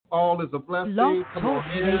All is a Blog blessing. Come Talk on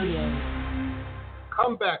Radio. in.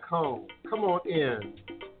 Come back home. Come on in.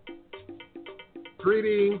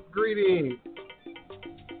 Greetings, greetings.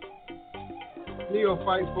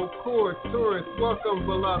 Neophytes, course, tourists, welcome,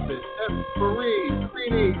 beloved. Marie,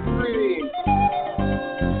 greetings, greetings.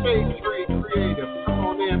 State Trade Creative, come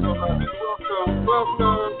on in, beloved. Welcome,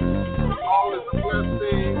 welcome. All is a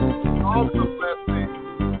blessing. All is a blessing.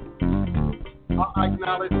 I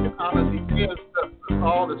acknowledge and honor the ancestors.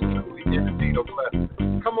 All is truly indeed a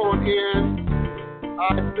blessing. Come on in.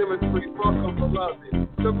 I symmetry, welcome, beloved.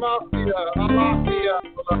 The Mafia, Alafia,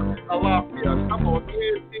 beloved, Alafia. Come on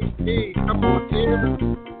in, DP. Come on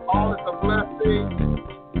in. All is a blessing.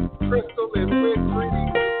 Crystal and Rick,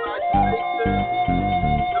 greetings, congratulations.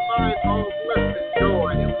 Divine, all blessed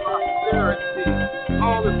joy and prosperity.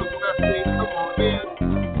 All is a blessing. Come on in.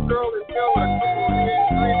 Girl and Miller, come on in.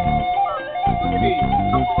 Greetings.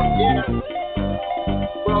 Come on in.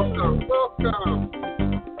 Welcome, welcome.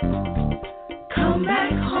 Come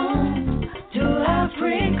back home to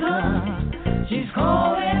Africa. She's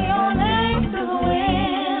calling your name to the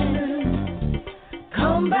wind.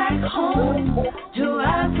 Come back home to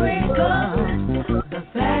Africa. The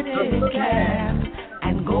fatted calf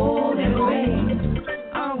and golden rings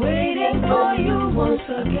are waiting for you once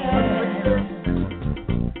again.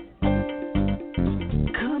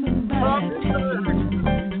 Coming back to you.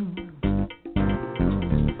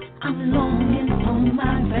 I'm longing for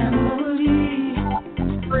my family.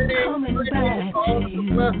 Coming back to you.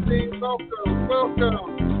 Welcome,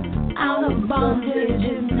 welcome. Out of bondage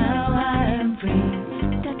and now I am free.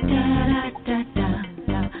 Da da da da da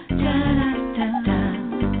da da da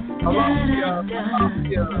da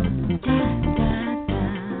da da da.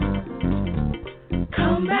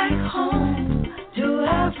 Come back home to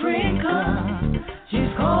Africa.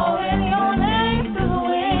 She's calling your name to the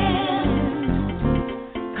wind.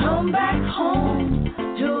 Come back home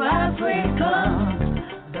to Africa.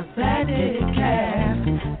 The fatted calf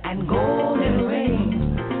and golden rings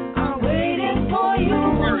are waiting for you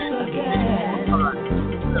once again.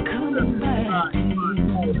 Coming back to you.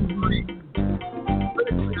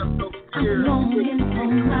 I'm longing for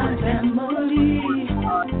my family.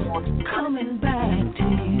 Coming back to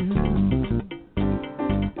you.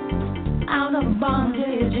 Out of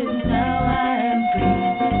bondage and now I am free.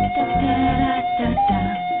 Da da da da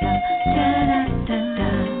da da da da da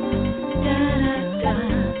da.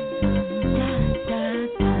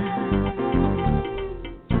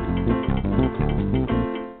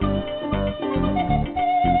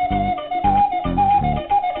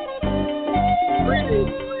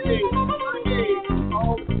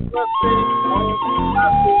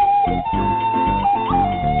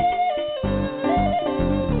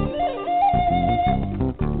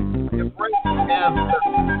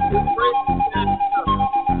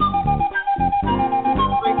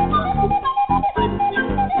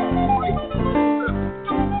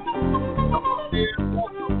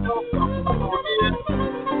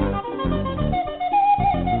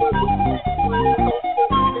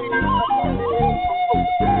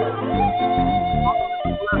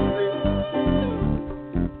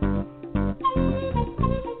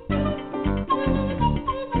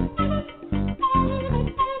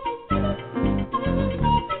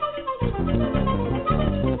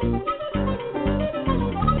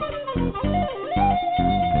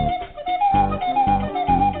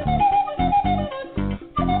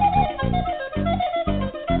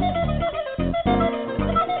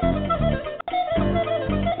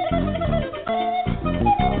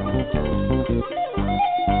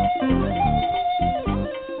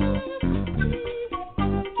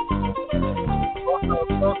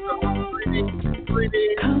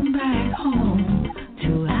 Come back home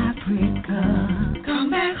to Africa. Come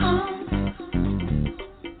back home.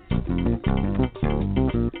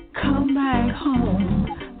 Come back home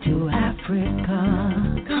to Africa.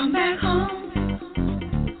 Come back home.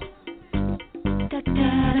 Da da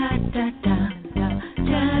da da da da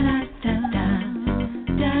da da da da da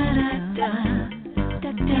da da da da da.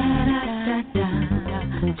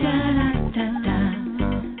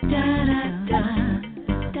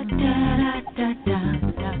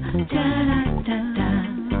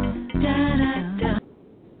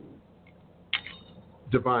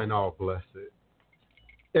 Divine all blessed.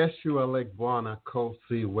 Eshu Elegbuana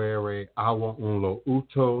Kosi Were Awa Unlo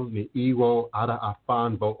Uto Ni Iwo Ada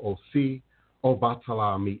Afanbo Osi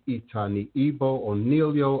Obatala Mi Ita Ni Ibo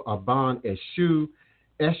Onilio Aban Eshu.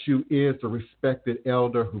 Eshu is the respected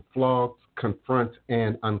elder who flogs, confronts,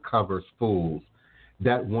 and uncovers fools.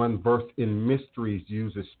 That one versed in mysteries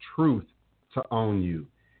uses truth to own you.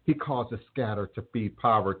 He causes scatter to feed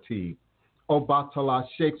poverty. Obatala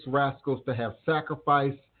shakes rascals to have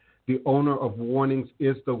sacrifice. The owner of warnings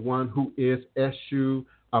is the one who is Eshu,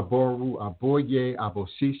 Aboru, Aboye,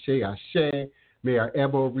 Aboshishe, Ashe. May our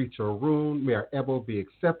Ebo reach our rune. May our Ebo be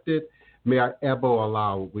accepted. May our Ebo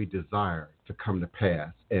allow what we desire to come to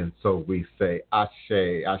pass. And so we say, Ashe,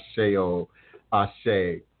 Asheo,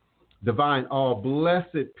 Ashe. Divine, all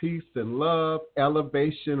blessed peace and love,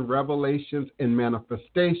 elevation, revelations, and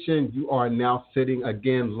manifestation. You are now sitting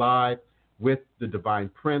again live with the Divine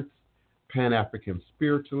Prince, Pan-African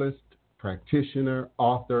spiritualist, practitioner,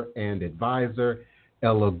 author, and advisor,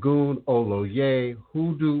 Elagun Oloye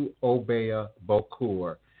Hudu Obeya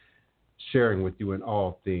Bokur, sharing with you in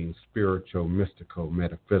all things spiritual, mystical,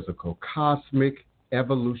 metaphysical, cosmic,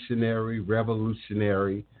 evolutionary,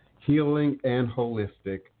 revolutionary, healing, and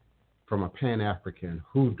holistic from a Pan-African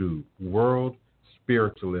hoodoo world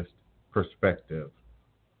spiritualist perspective.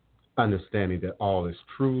 Understanding that all is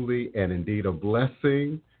truly and indeed a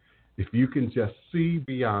blessing if you can just see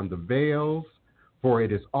beyond the veils, for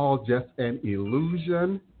it is all just an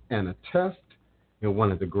illusion and a test in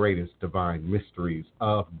one of the greatest divine mysteries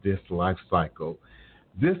of this life cycle.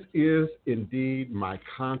 This is indeed my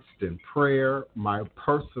constant prayer, my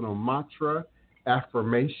personal mantra,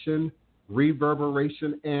 affirmation,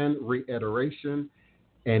 reverberation, and reiteration,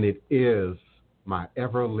 and it is my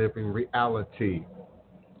ever-living reality.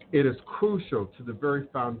 It is crucial to the very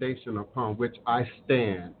foundation upon which I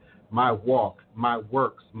stand, my walk, my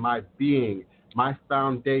works, my being, my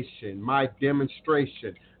foundation, my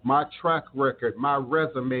demonstration, my track record, my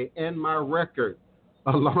resume, and my record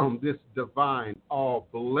along this divine, all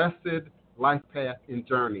blessed life path and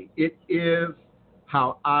journey. It is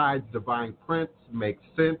how I, Divine Prince, make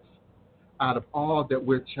sense out of all that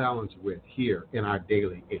we're challenged with here in our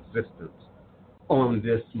daily existence on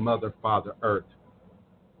this Mother, Father, Earth.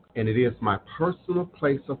 And it is my personal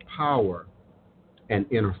place of power and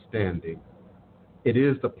understanding. It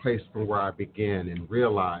is the place from where I began and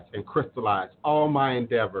realized and crystallized all my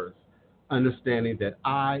endeavors, understanding that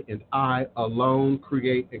I and I alone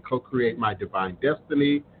create and co-create my divine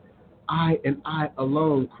destiny. I and I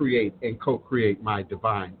alone create and co-create my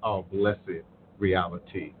divine, all blessed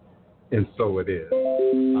reality. And so it is.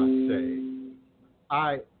 I say,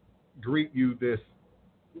 I greet you this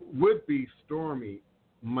would-be stormy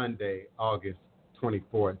Monday, August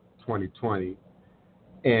 24th, 2020.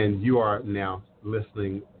 And you are now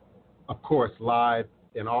listening, of course, live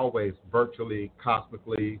and always virtually,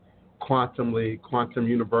 cosmically, quantumly, quantum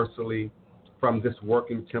universally from this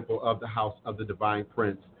working temple of the House of the Divine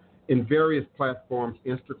Prince in various platforms,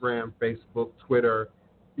 Instagram, Facebook, Twitter,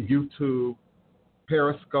 YouTube,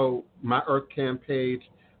 Periscope, My EarthCam page,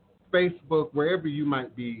 Facebook, wherever you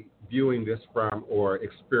might be viewing this from or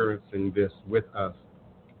experiencing this with us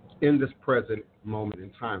in this present moment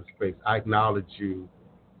in time, space. I acknowledge you.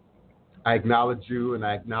 I acknowledge you, and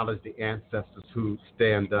I acknowledge the ancestors who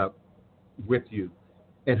stand up with you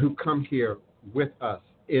and who come here with us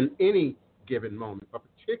in any given moment, but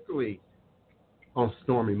particularly on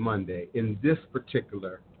Stormy Monday, in this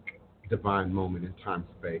particular divine moment in time,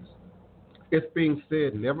 space. It's being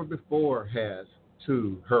said never before has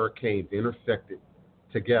two hurricanes intersected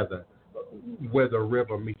together where the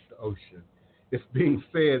river meets the ocean. It's being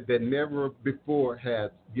said that never before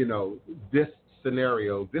has, this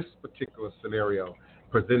scenario, this particular scenario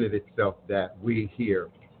presented itself, that we here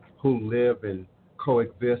who live and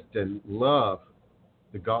coexist and love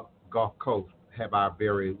the Gulf Coast have our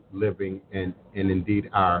very living and indeed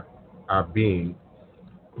our being.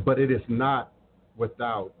 But it is not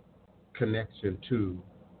without connection to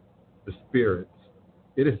the spirits.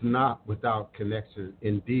 It is not without connection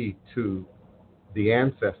indeed to the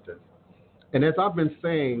ancestors. And as I've been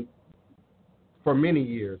saying for many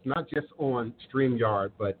years, not just on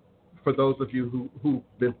StreamYard, but for those of you who've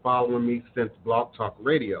been following me since Blog Talk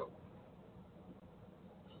Radio,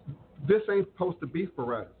 this ain't supposed to be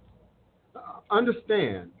for us.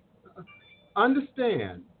 Understand,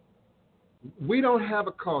 we don't have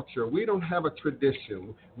a culture. We don't have a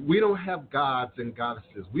tradition. We don't have gods and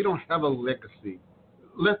goddesses. We don't have a legacy.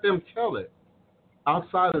 Let them tell it.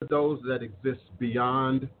 Outside of those that exist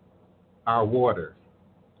beyond our waters.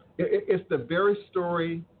 It's the very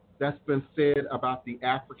story that's been said about the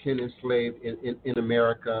African enslaved in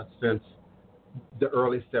America since the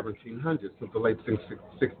early 1700s, since the late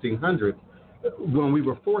 1600s, when we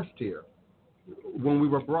were forced here, when we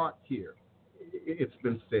were brought here. It's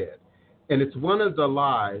been said. And it's one of the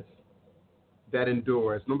lies that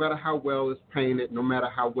endures, no matter how well it's painted, no matter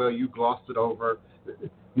how well you gloss it over,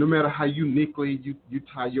 no matter how uniquely you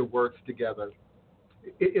tie your words together.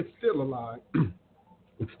 It's still a lie.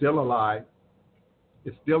 It's still a lie.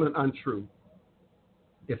 It's still an untruth.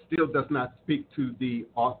 it still does not speak to the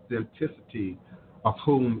authenticity of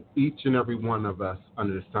whom each and every one of us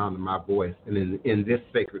under the sound of my voice and in this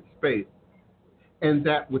sacred space, and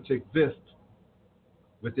that which exists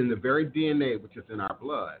within the very DNA which is in our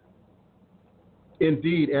blood.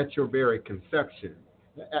 Indeed, at your very conception,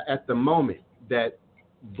 at the moment that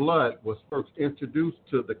blood was first introduced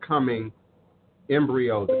to the coming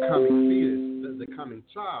embryo, the coming fetus, the coming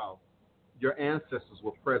child, your ancestors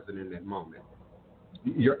were present in that moment.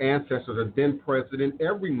 Your ancestors have been present in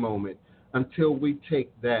every moment until we take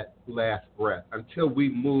that last breath, until we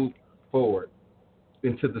move forward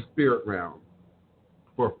into the spirit realm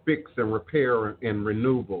for fix and repair and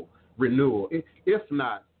renewal, if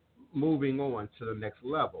not moving on to the next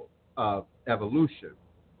level of evolution.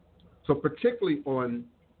 So particularly on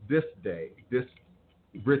this day, this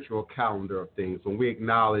ritual calendar of things, when we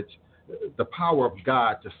acknowledge the power of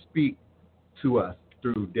God to speak to us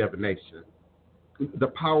through divination, the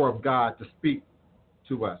power of God to speak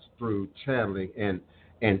to us through channeling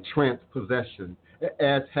and transpossession,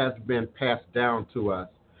 as has been passed down to us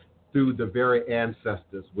through the very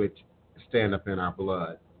ancestors which stand up in our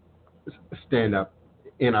blood, stand up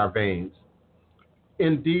in our veins.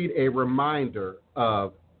 Indeed, a reminder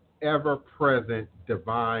of ever-present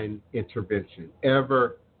divine intervention,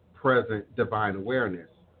 ever-present divine awareness,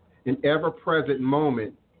 an ever-present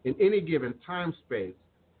moment in any given time space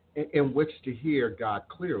in which to hear God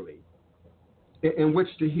clearly, in which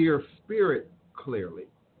to hear spirit clearly.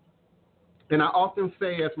 And I often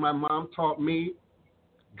say, as my mom taught me,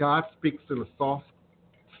 God speaks in a soft,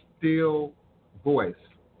 still voice.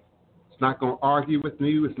 It's not going to argue with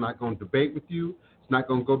you. It's not going to debate with you. It's not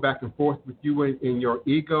going to go back and forth with you in your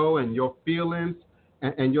ego and your feelings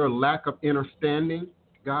and your lack of understanding.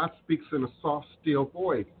 God speaks in a soft, still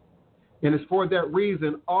voice. And it's for that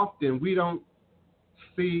reason often we don't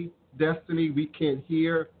see destiny. We can't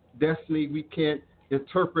hear destiny. We can't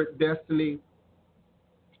interpret destiny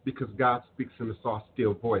because God speaks in a soft,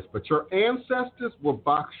 still voice. But your ancestors will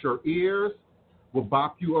box your ears, will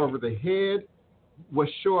bop you over the head, will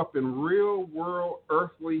show up in real world,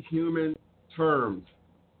 earthly, human terms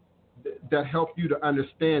that help you to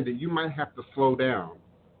understand that you might have to slow down.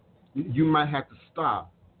 You might have to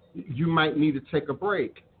stop. You might need to take a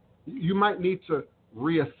break. You might need to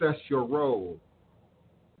reassess your role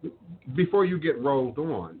before you get rolled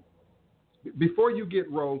on. Before you get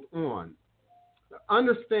rolled on,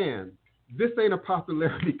 understand, this ain't a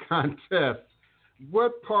popularity contest.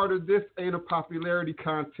 What part of this ain't a popularity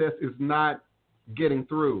contest is not getting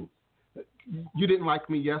through? You didn't like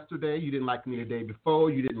me yesterday. You didn't like me the day before.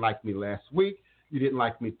 You didn't like me last week. You didn't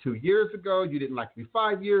like me 2 years ago. You didn't like me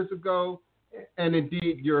 5 years ago. And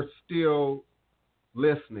indeed, you're still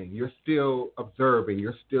listening. You're still observing.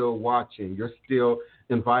 You're still watching. You're still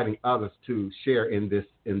inviting others to share in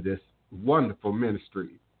this wonderful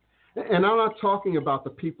ministry. And I'm not talking about the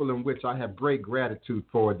people in which I have great gratitude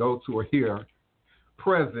for, those who are here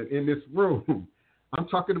present in this room. I'm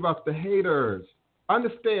talking about the haters.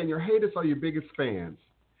 Understand, your haters are your biggest fans.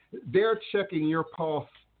 They're checking your pulse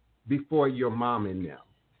before your mom and them,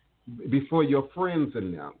 before your friends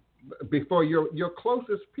and them, before your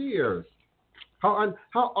closest peers. How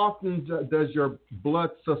often does your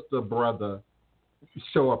blood sister, brother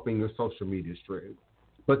show up in your social media stream?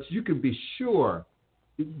 But you can be sure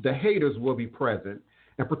the haters will be present,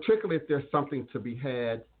 and particularly if there's something to be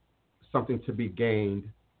had, something to be gained,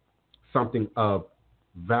 something of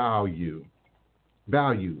value.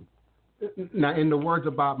 Now, in the words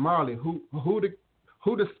of Bob Marley, who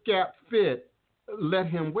the scalp fit, let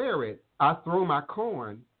him wear it. I throw my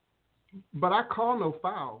corn, but I call no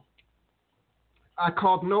foul. I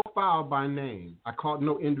called no foul by name. I called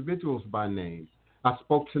no individuals by name. I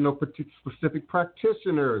spoke to no specific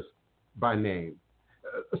practitioners by name.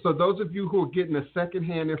 So those of you who are getting the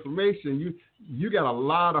secondhand information, you got a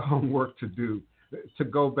lot of homework to do to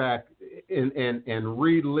go back and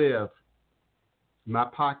relive my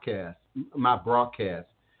podcast, my broadcast,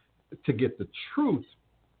 to get the truth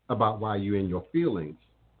about why you're in your feelings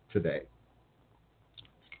today.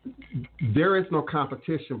 There is no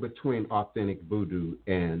competition between authentic voodoo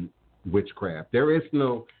and witchcraft. There is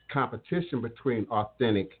no competition between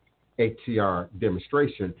authentic ATR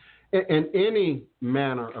demonstration and any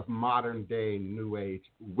manner of modern day New Age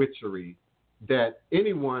witchery that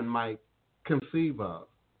anyone might conceive of.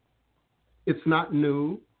 It's not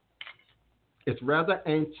new. It's rather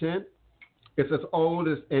ancient. It's as old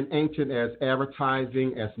as and ancient as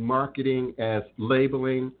advertising, as marketing, as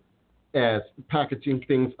labeling, as packaging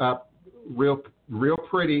things up real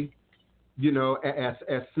pretty, as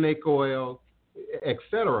snake oil,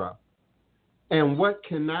 etc. And what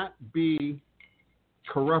cannot be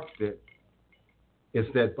corrupted is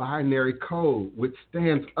that binary code which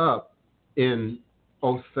stands up in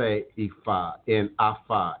Ose Ifa, in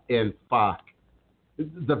Afa, in Fa,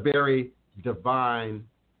 the very divine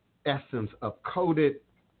essence of coded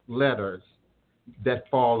letters that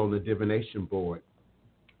fall on the divination board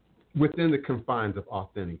within the confines of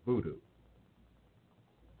authentic voodoo.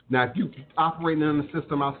 Now, if you operating in a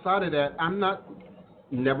system outside of that,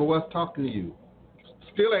 never was talking to you,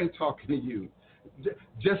 still ain't talking to you.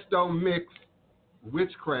 Just don't mix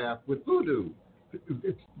witchcraft with voodoo.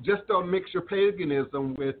 Just don't mix your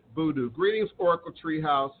paganism with voodoo. Greetings, Oracle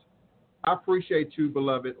Treehouse. I appreciate you,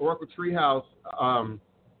 beloved. Oracle Treehouse,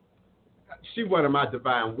 she one of my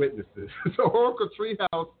divine witnesses. So Oracle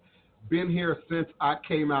Treehouse been here since I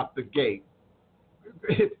came out the gate.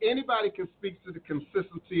 If anybody can speak to the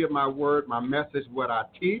consistency of my word, my message, what I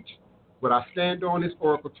teach, what I stand on, is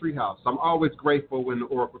Oracle Treehouse. I'm always grateful when the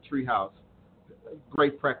Oracle Treehouse,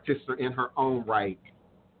 great practitioner in her own right,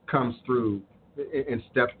 comes through and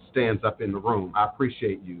stands up in the room. I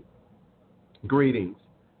appreciate you. Greetings.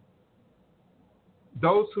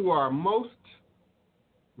 Those who are most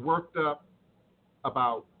worked up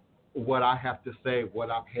about what I have to say, what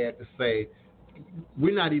I've had to say,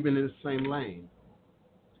 we're not even in the same lane.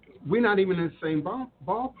 We're not even in the same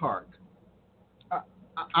ballpark.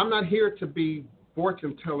 I'm not here to be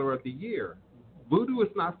fortune teller of the year. Voodoo is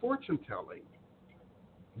not fortune telling.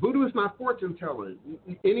 Voodoo is not fortune telling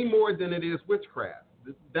any more than it is witchcraft.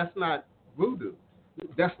 That's not voodoo.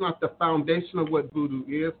 That's not the foundation of what voodoo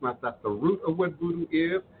is. Not the root of what voodoo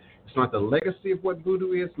is. It's not the legacy of what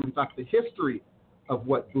voodoo is. It's not the history of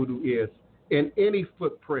what voodoo is in any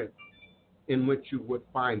footprint in which you would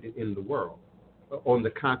find it in the world, on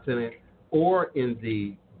the continent or in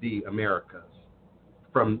the Americas,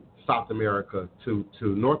 from South America to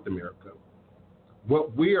North America.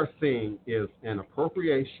 What we are seeing is an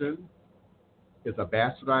appropriation, is a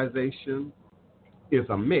bastardization, is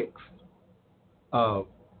a mix of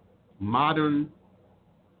modern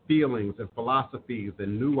feelings and philosophies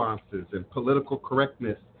and nuances and political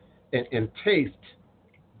correctness and taste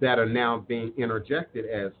that are now being interjected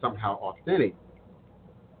as somehow authentic.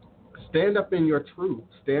 Stand up in your truth.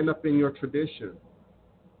 Stand up in your tradition.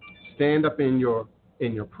 Stand up in your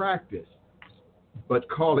practice, but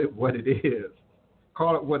call it what it is.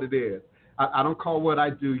 Call it what it is. I don't call what I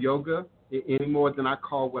do yoga any more than I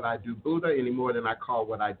call what I do Buddha, any more than I call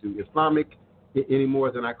what I do Islamic, any more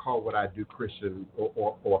than I call what I do Christian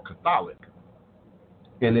or Catholic.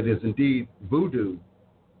 And it is indeed voodoo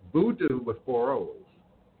with 4 O's.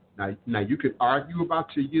 Now you could argue about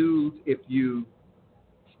your U's if you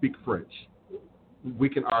speak French. We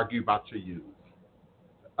can argue about your U's.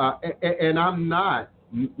 And I'm not,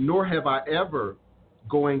 nor have I ever,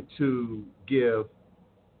 going to give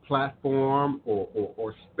platform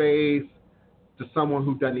or space to someone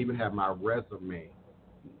who doesn't even have my resume.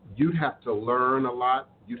 You'd have to learn a lot.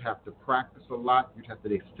 You'd have to practice a lot. You'd have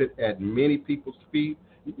to sit at many people's feet,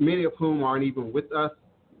 many of whom aren't even with us.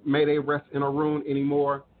 May they rest in a room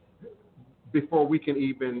anymore before we can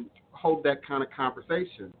even hold that kind of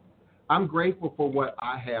conversation. I'm grateful for what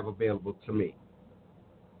I have available to me.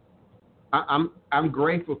 I'm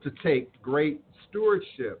grateful to take great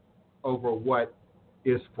stewardship over what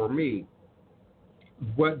is for me.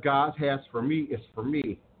 What God has for me is for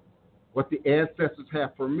me. What the ancestors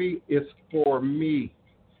have for me is for me.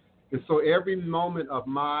 And so every moment of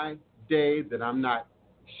my day that I'm not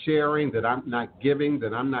sharing, that I'm not giving,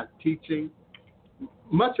 that I'm not teaching,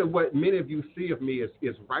 much of what many of you see of me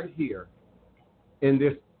is right here in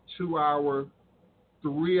this 2-hour,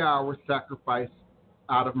 3-hour sacrifice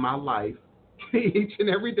out of my life each and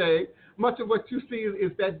every day. Much of what you see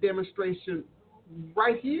is that demonstration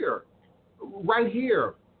right here.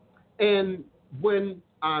 And when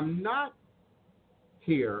I'm not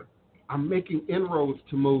here, I'm making inroads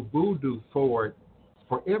to move voodoo forward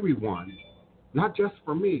for everyone, not just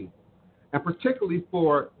for me, and particularly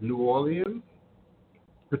for New Orleans,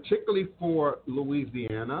 particularly for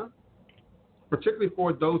Louisiana, particularly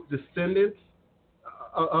for those descendants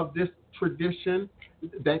of this tradition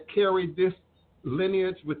that carry this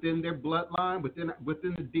lineage within their bloodline,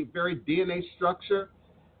 within the very DNA structure.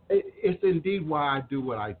 It's indeed why I do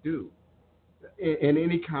what I do in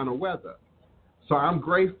any kind of weather. So I'm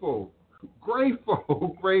grateful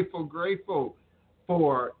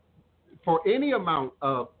for any amount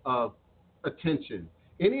of attention,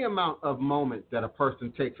 any amount of moment that a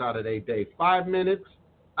person takes out of their day, 5 minutes,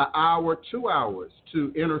 an hour, 2 hours,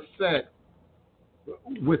 to intersect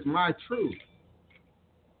with my truth.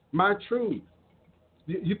 My truth.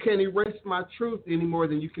 You can't erase my truth any more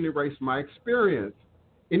than you can erase my experience,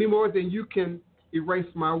 any more than you can erase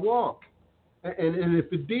my walk. And if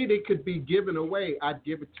indeed it could be given away, I'd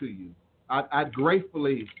give it to you. I'd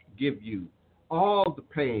gratefully give you all the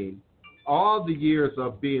pain, all the years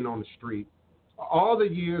of being on the street, all the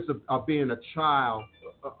years of being a child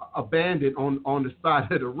abandoned on the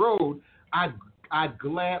side of the road. I'd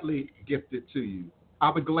gladly gift it to you.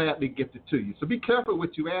 I would gladly gift it to you. So be careful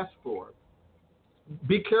what you ask for.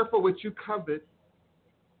 Be careful what you covet.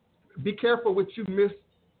 Be careful what you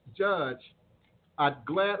misjudge. I'd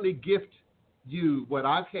gladly gift you what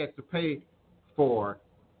I've had to pay for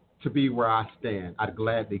to be where I stand. I'd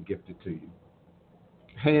gladly gift it to you.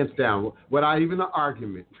 Hands down. Without even an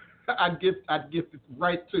argument. I'd gift it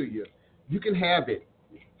right to you. You can have it.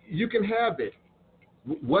 You can have it.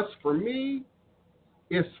 What's for me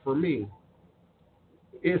is for me.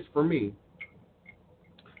 Is for me.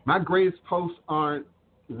 My greatest posts aren't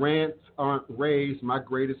rants, aren't raves. My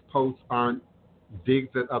greatest posts aren't digs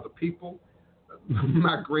at other people.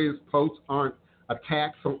 My greatest posts aren't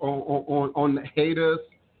attacks on the haters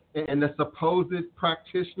and the supposed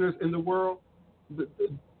practitioners in the world.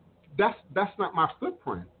 That's not my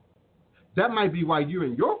footprint. That might be why you're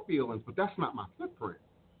in your feelings, but that's not my footprint.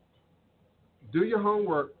 Do your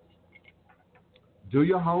homework. Do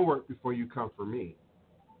your homework before you come for me.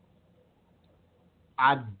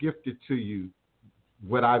 I'd gift it to you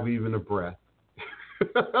without even a breath.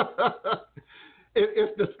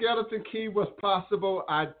 If the skeleton key was possible,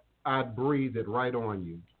 I'd breathe it right on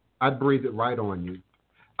you. I'd breathe it right on you.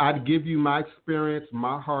 I'd give you my experience,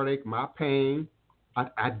 my heartache, my pain.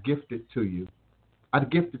 I'd gift it to you. I'd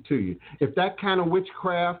gift it to you. If that kind of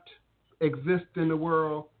witchcraft exists in the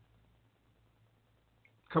world,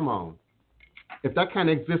 come on. If that kind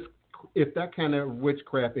of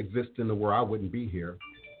witchcraft exists in the world, I wouldn't be here.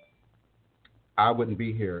 I wouldn't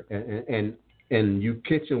be here. And you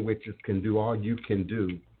kitchen witches can do all you can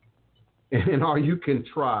do and all you can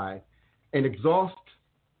try and exhaust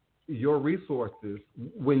your resources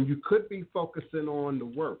when you could be focusing on the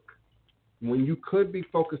work, when you could be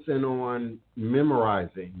focusing on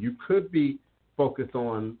memorizing, you could be focused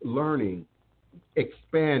on learning,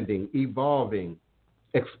 expanding, evolving,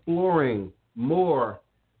 exploring more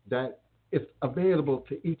that is available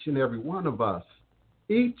to each and every one of us.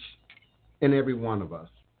 Each and every one of us.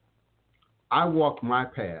 I walk my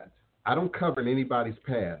path. I don't cover anybody's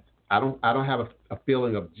path. I don't have a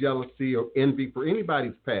feeling of jealousy or envy for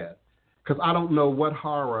anybody's path because I don't know what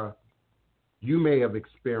horror you may have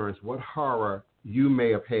experienced, what horror you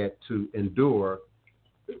may have had to endure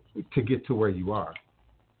to get to where you are,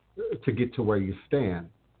 to get to where you stand.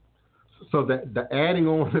 So that the adding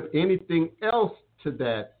on of anything else to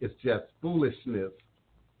that is just foolishness.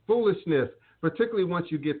 Foolishness, particularly once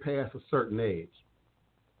you get past a certain age.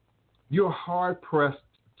 You're hard-pressed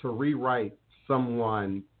to rewrite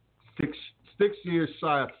someone six years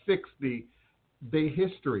shy of 60, their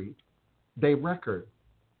history, their record,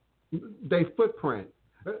 their footprint,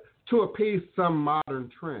 to appease some modern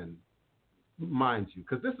trend, mind you,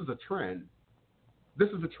 because this is a trend. This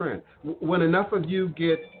is a trend. When enough of you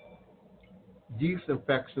get yeast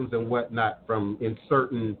infections and whatnot from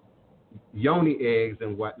inserting yoni eggs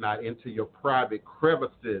and whatnot into your private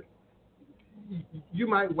crevices, you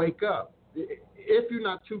might wake up. If you're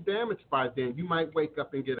not too damaged by then, you might wake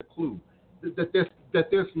up and get a clue that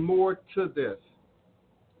there's more to this.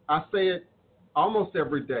 I say it almost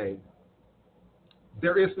every day.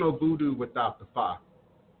 There is no voodoo without the Fa,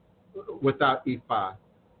 without Ifa.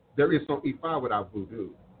 There is no Ifa without voodoo.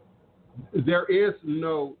 There is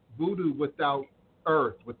no voodoo without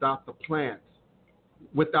earth, without the plants,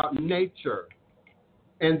 without nature.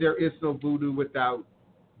 And there is no voodoo without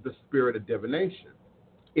the spirit of divination.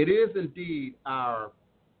 It is indeed our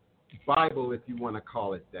Bible, if you want to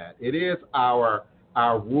call it that. It is our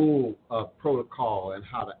rule of protocol and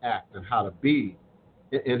how to act and how to be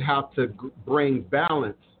and how to bring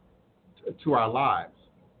balance to our lives.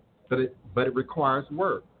 But it requires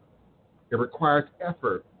work. It requires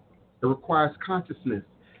effort. It requires consciousness.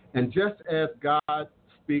 And just as God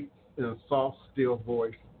speaks in a soft, still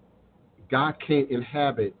voice, God can't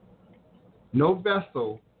inhabit no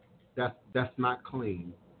vessel that's not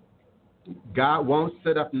clean. God won't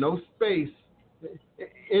set up no space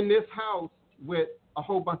in this house with a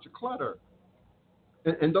whole bunch of clutter.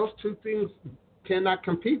 And those two things cannot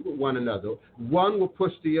compete with one another. One will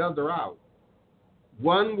push the other out.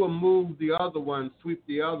 One will move the other one, sweep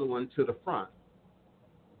the other one to the front.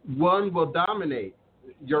 One will dominate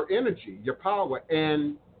your energy, your power,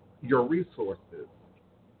 and your resources.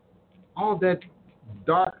 All that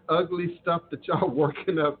dark, ugly stuff that y'all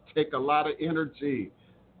working up take a lot of energy,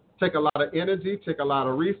 take a lot of energy, take a lot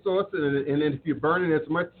of resources, and then if you're burning as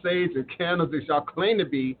much sage and candles as y'all claim to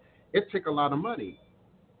be, it takes a lot of money.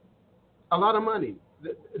 A lot of money.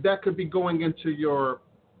 That could be going into your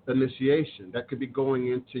initiation. That could be going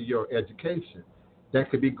into your education. That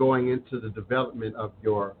could be going into the development of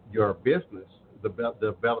your business, the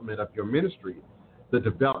development of your ministry, the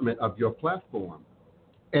development of your platform,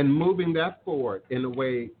 and moving that forward in a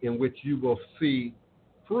way in which you will see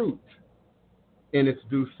fruit in its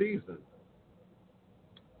due season.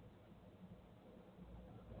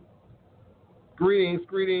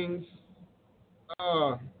 Greetings.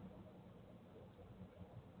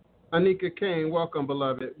 Anika Kane, welcome,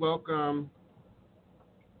 beloved. Welcome.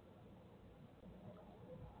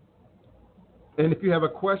 And if you have a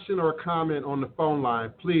question or a comment on the phone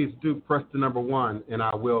line, please do press the number 1, and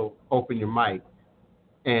I will open your mic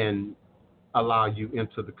and allow you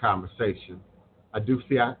into the conversation. I do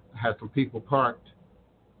see I had some people parked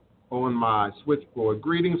on my switchboard.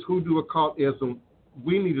 Greetings, Hoodoo Occultism.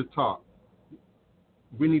 We need to talk.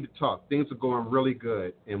 Things are going really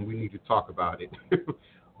good, and we need to talk about it.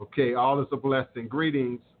 Okay, all is a blessing.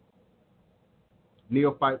 Greetings,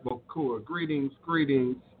 Neophyte Bokur. Greetings.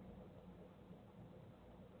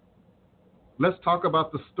 Let's talk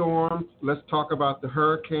about the storms. Let's talk about the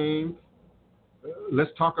hurricanes.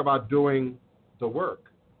 Let's talk about doing the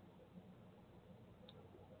work.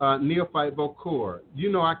 Neophyte Bokur,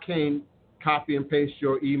 I can't copy and paste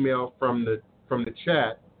your email from the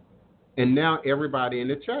chat, and now everybody in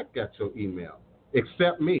the chat got your email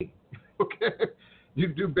except me. Okay, you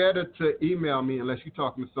do better to email me unless you're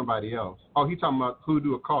talking to somebody else. Oh, he's talking about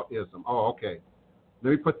Hoodoo Occultism. Oh, okay.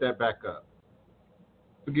 Let me put that back up.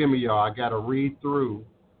 Forgive me, y'all. I got to read through.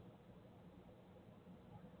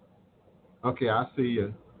 Okay, I see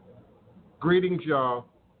you. Greetings, y'all.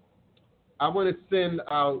 I want to send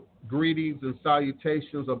out greetings and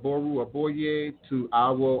salutations of Boru Aboye to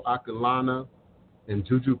Awo Akalana and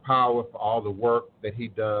Juju Power for all the work that he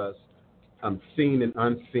does, seen and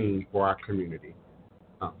unseen, for our community.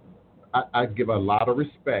 I give a lot of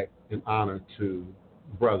respect and honor to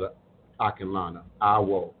Brother Akinlana,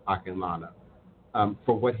 Awo Akinlana,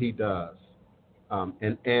 for what he does,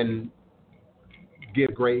 and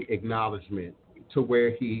give great acknowledgement to where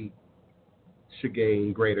he should gain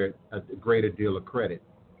a greater deal of credit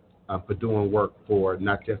for doing work for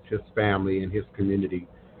not just his family and his community,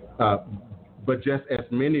 but just as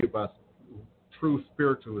many of us true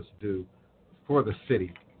spiritualists do for the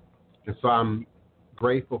city. And so I'm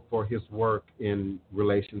grateful for his work in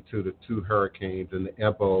relation to the 2 hurricanes and the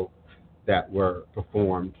Ebo that were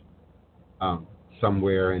performed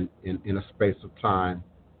somewhere in a space of time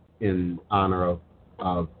in honor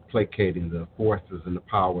of placating the forces and the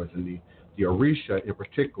powers and the Orisha in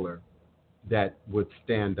particular that would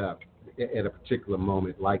stand up at a particular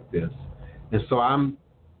moment like this. And so I'm,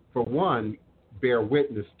 for one, bear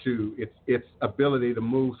witness to its ability to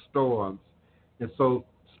move storms. And so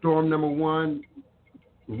storm number 1,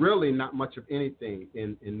 really not much of anything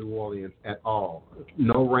in New Orleans at all.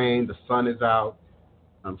 No rain, the sun is out,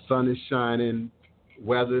 sun is shining,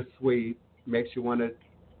 weather is sweet, makes you want to,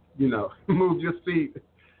 move your feet.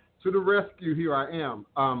 To the rescue, here I am.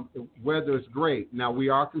 Weather is great. Now, we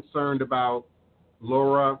are concerned about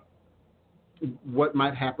Laura, what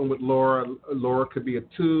might happen with Laura. Laura could be a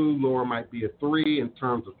 2, Laura might be a 3 in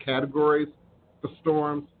terms of categories for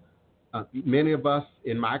storms. Many of us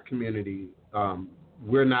in my community,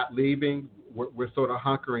 we're not leaving. We're sort of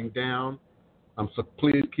hunkering down. So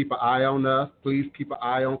please keep an eye on us. Please keep an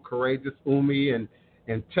eye on Courageous Umi and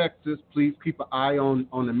Texas. Please keep an eye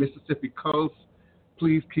on the Mississippi coast.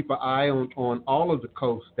 Please keep an eye on all of the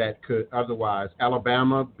coasts that could otherwise,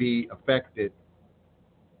 Alabama, be affected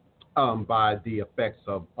by the effects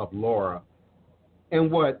of Laura and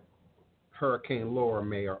what Hurricane Laura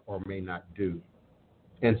may or may not do.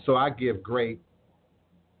 And so I give great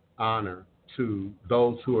honor to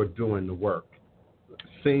those who are doing the work,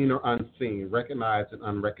 seen or unseen, recognized and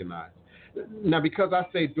unrecognized. Now, because I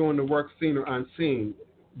say doing the work, seen or unseen,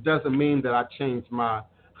 doesn't mean that I change my,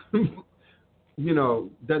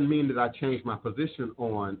 doesn't mean that I change my position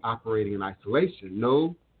on operating in isolation.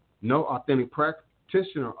 No authentic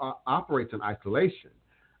practitioner operates in isolation.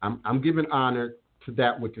 I'm giving honor to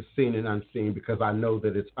that which is seen and unseen because I know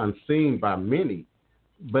that it's unseen by many,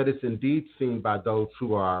 but it's indeed seen by those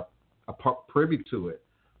who are privy to it,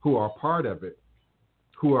 who are part of it,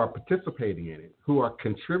 who are participating in it, who are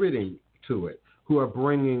contributing to it, who are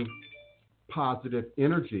bringing positive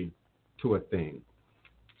energy to a thing.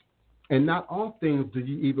 And not all things do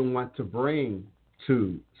you even want to bring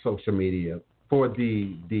to social media for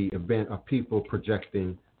the event of people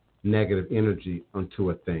projecting negative energy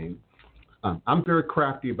onto a thing. I'm very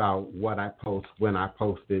crafty about what I post when I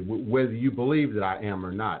post it, whether you believe that I am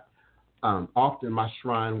or not. Often my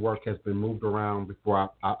shrine work has been moved around before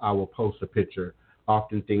I will post a picture.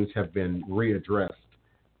 Often things have been readdressed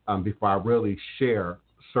before I really share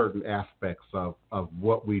certain aspects of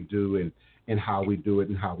what we do and how we do it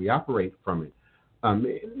and how we operate from it.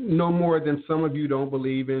 No more than some of you don't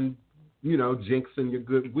believe in, jinxing your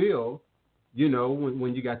goodwill,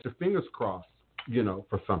 when you got your fingers crossed,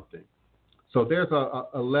 for something. So there's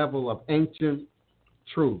a level of ancient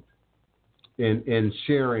truth in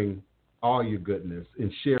sharing all your goodness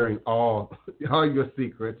and sharing all your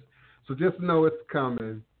secrets. So just know it's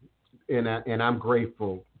coming, and I'm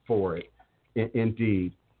grateful for it,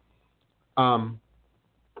 indeed.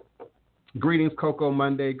 Greetings, Coco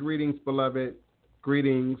Monday. Greetings, beloved.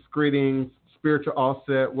 Greetings, Spiritual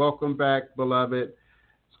Offset. Welcome back, beloved.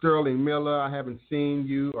 Sterling Miller, I haven't seen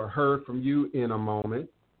you or heard from you in a moment.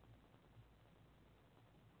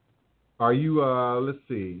 Are you, let's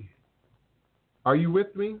see. Are you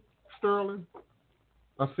with me, Sterling?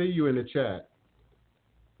 I see you in the chat.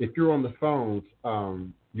 If you're on the phones,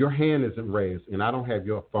 your hand isn't raised, and I don't have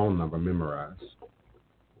your phone number memorized.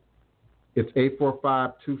 It's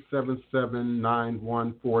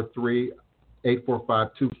 845-277-9143,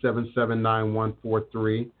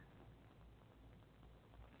 845-277-9143.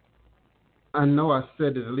 I know I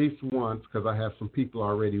said it at least once because I have some people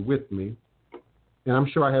already with me, and I'm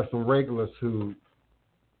sure I have some regulars who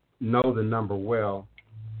know the number well.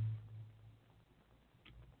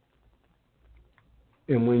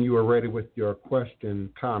 And when you are ready with your question,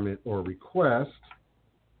 comment, or request,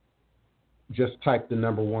 just type the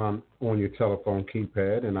number 1 on your telephone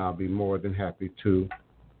keypad, and I'll be more than happy to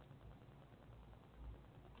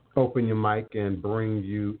open your mic and bring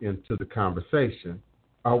you into the conversation.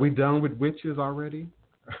 Are we done with witches already?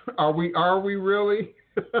 Are we really?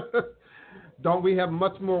 Don't we have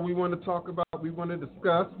much more we want to talk about, we want to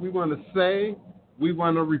discuss, we want to say, we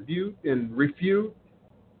want to review and refute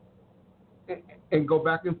and go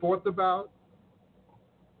back and forth about?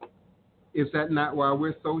 Is that not why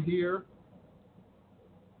we're so here?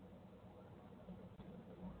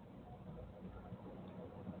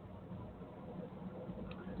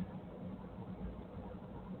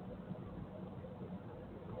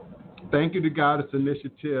 Thank you to Goddess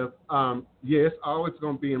Initiative. It's always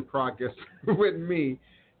going to be in progress with me.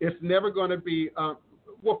 It's never going to be,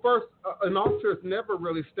 first, an altar is never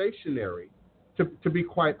really stationary, to be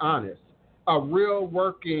quite honest. A real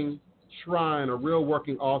working shrine, a real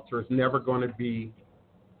working altar is never going to be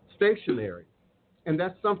stationary. And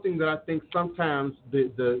that's something that I think sometimes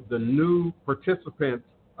the new participants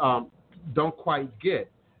don't quite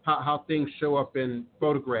get, how things show up in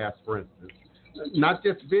photographs, for instance. Not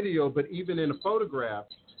just video, but even in a photograph,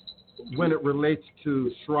 when it relates to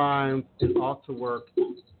shrines and altar work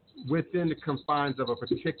within the confines of a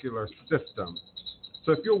particular system.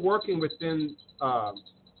 So if you're working within,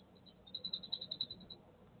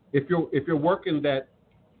 if you're working that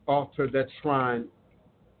altar, that shrine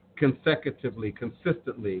consecutively,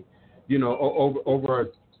 consistently, over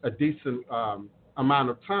a decent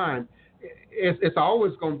amount of time, it's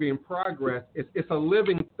always going to be in progress. It's a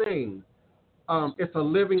living thing. It's a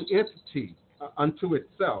living entity unto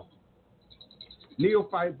itself.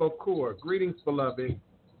 Neophyte Bokur, greetings, beloved.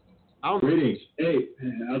 Greetings. Hey,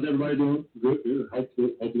 how's everybody doing? Good.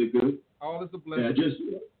 Hopefully good. All is a blessing.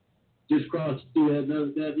 Yeah, just crossed through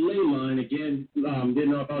that ley line again.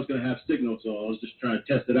 Didn't know if I was going to have signal, so I was just trying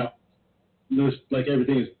to test it out. Looks like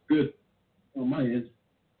everything is good on my end.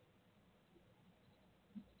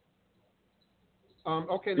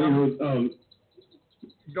 Okay, now.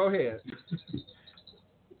 Go ahead.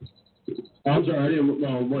 I'm sorry, I didn't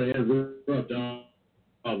want to interrupt.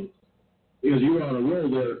 Because you were on a roll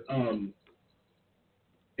there, and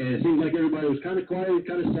it seems like everybody was kind of quiet,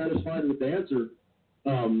 kind of satisfied with the answer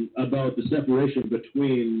about the separation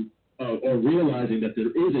between, or realizing that there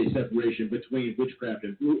is a separation between witchcraft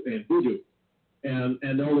and voodoo, and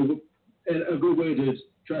a good way to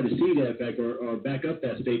try to see that fact or back up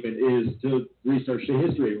that statement is to research the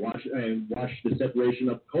history, watch the separation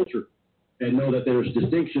of culture, and know that there's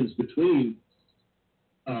distinctions between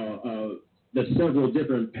the several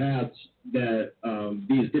different paths that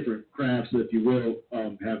these different crafts, if you will,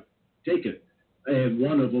 have taken. And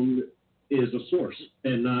one of them is a source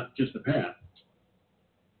and not just a path.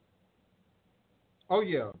 Oh,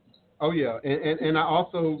 yeah. And I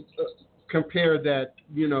also compare that,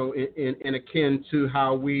 in akin to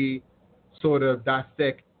how we sort of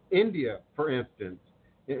dissect India, for instance.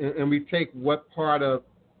 And we take what part of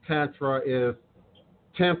Tantra is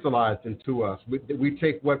tantalized into us. We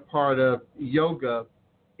take what part of yoga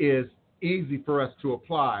is easy for us to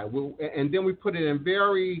apply, and then we put it in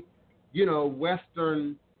very,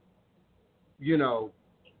 Western,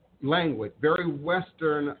 language, very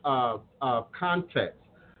Western context.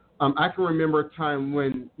 I can remember a time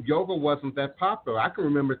when yoga wasn't that popular. I can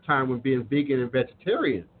remember a time when being vegan and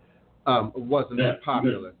vegetarian wasn't that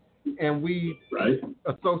popular. And we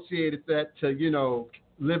associated that to,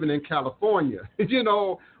 living in California,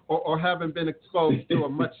 or having been exposed to a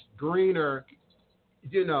much greener,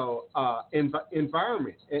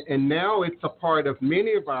 environment. And now it's a part of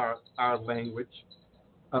many of our language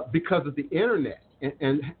because of the internet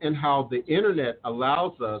and how the internet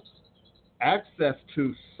allows us access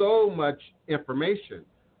to so much information.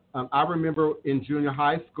 I remember in junior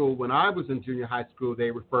high school, when I was in junior high school,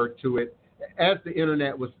 they referred to it as the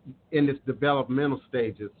internet was in its developmental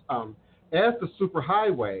stages, as the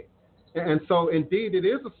superhighway. And so indeed it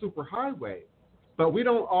is a superhighway, but we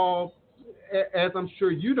don't all, as I'm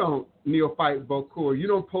sure you don't, Neophyte Bokur, you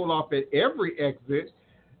don't pull off at every exit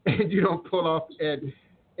and you don't pull off at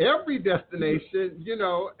every destination,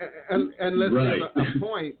 unless there's a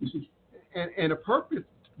point and a purpose,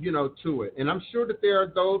 to it. And I'm sure that there are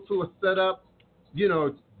those who are set up,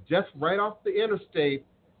 just right off the interstate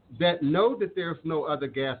that know that there's no other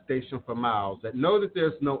gas station for miles, that know that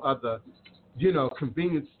there's no other,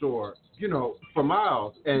 convenience store, for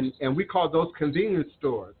miles. And we call those convenience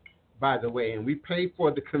stores, by the way, and we pay for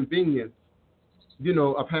the convenience,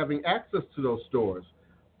 of having access to those stores.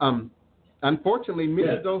 Unfortunately, many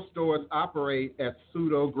of those stores operate as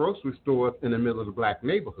pseudo grocery stores in the middle of the black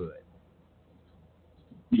neighborhood.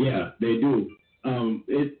 Yeah, they do.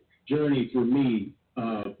 Its journey for me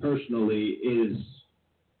personally is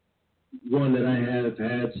one that I have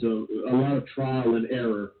had a lot of trial and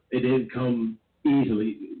error. It didn't come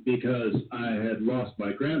easily because I had lost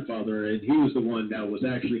my grandfather, and he was the one that was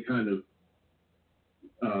actually kind of,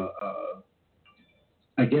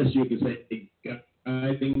 I guess you could say,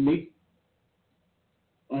 guiding me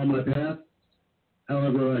on my path.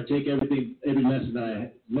 However, I take every lesson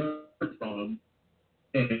I learned from him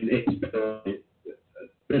and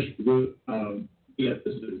especially as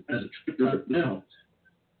a truck driver now,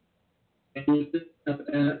 and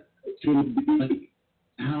to be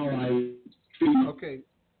how I treat. Okay.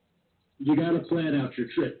 You got to plan out your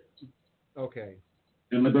trip. Okay.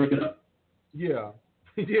 Am I breaking up? Yeah.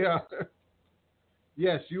 Yeah.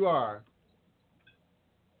 Yes, you are.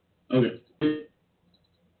 Okay.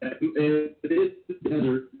 It is the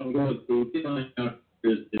desert I'm going through.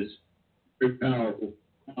 Is very powerful.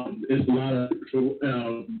 It's a lot of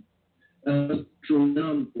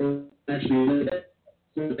actually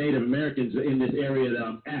Native Americans in this area that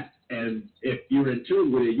I'm at, and if you're in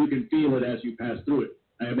tune with it, you can feel it as you pass through it.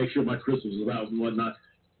 I make sure my crystals are out and whatnot.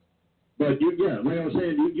 But like I was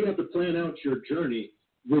saying, you have to plan out your journey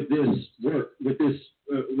with this work, with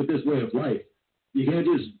this way of life. You can't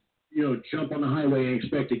just jump on the highway and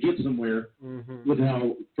expect to get somewhere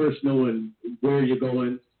without first knowing where you're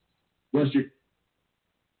going, what's your.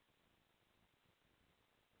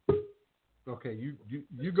 Okay,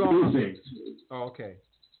 you go on. Things. Oh, okay.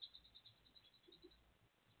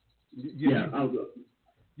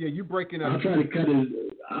 You breaking up. I'll try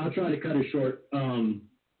to cut it short.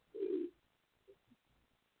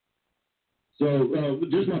 So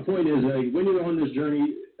just my point is, when you're on this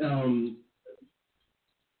journey,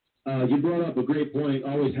 you brought up a great point.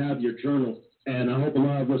 Always have your journal, and I hope a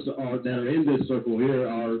lot of us that are in this circle here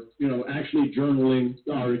are, actually journaling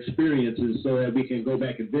our experiences so that we can go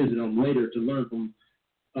back and visit them later to learn from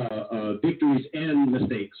victories and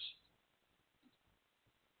mistakes.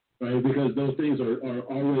 Right? Because those things are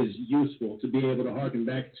always useful to be able to harken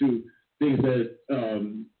back to things that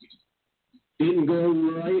didn't go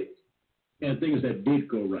right and things that did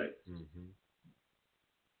go right. Mm-hmm.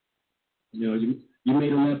 You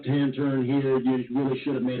made a left-hand turn here. You really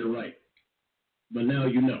should have made it right. But now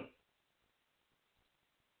you know.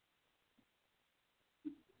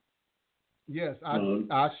 Yes,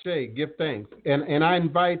 Ashe, give thanks. And I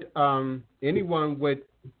invite anyone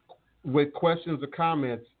with questions or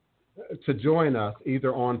comments to join us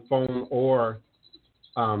either on phone or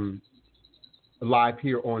live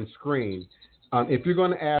here on screen. If you're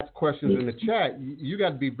going to ask questions in the chat, you got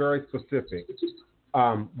to be very specific.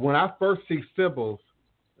 When I first see Sybil's,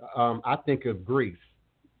 I think of Greece.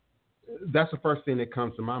 That's the first thing that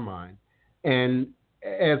comes to my mind. And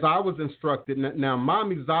as I was instructed, now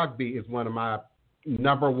Mami Zogby is one of my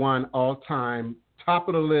number one all-time, top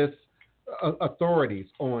of the list authorities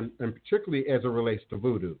on, and particularly as it relates to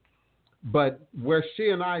voodoo. But where she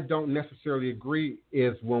and I don't necessarily agree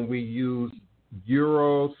is when we use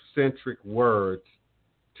Eurocentric words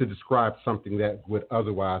to describe something that would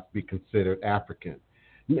otherwise be considered African.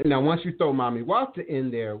 Now, once you throw Mami Wata in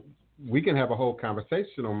there, we can have a whole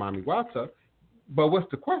conversation on Mami Wata, but what's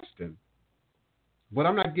the question? What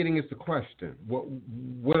I'm not getting is the question.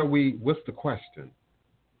 What's the question?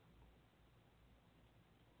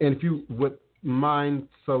 And if you would mind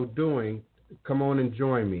so doing, come on and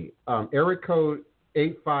join me. Area code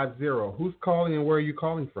 850. Who's calling and where are you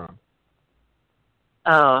calling from?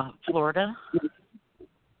 Florida.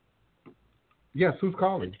 Yes, who's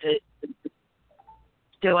calling?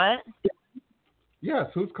 Do what? Yes,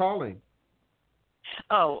 who's calling?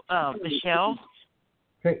 Oh, Michelle.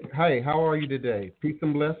 Hey, how are you today? Peace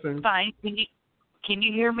and blessings. Fine. Can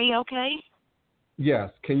you hear me okay? Yes.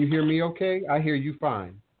 Can you hear me okay? I hear you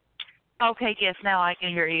fine. Okay, yes, now I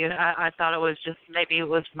can hear you. I thought it was just, maybe it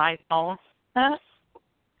was my phone. Huh?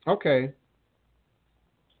 Okay.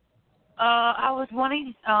 I was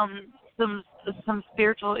wanting some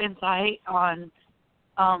spiritual insight on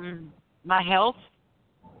my health.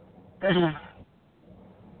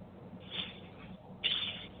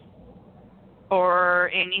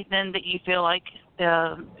 Or anything that you feel like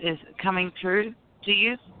is coming true to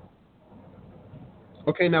you.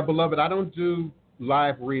 Okay, now, beloved, I don't do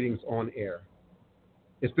live readings on air.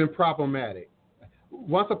 It's been problematic.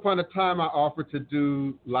 Once upon a time, I offered to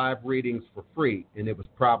do live readings for free, and it was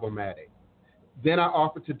problematic. Then I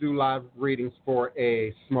offered to do live readings for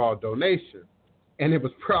a small donation, and it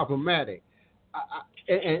was problematic.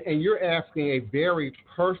 And you're asking a very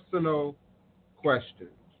personal question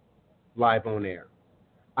live on air.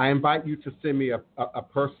 I invite you to send me a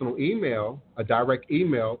personal email, a direct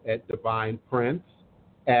email at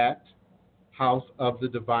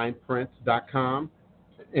divineprince@houseofthedivineprince.com,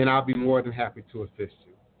 and I'll be more than happy to assist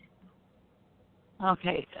you.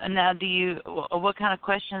 Okay. Now, what kind of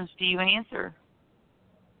questions do you answer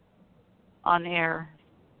on air?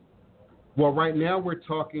 Well, right now we're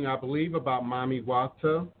talking, I believe, about Mami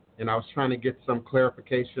Wata, and I was trying to get some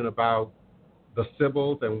clarification about the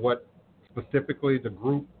Sibyls and what specifically the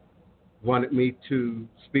group wanted me to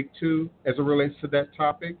speak to as it relates to that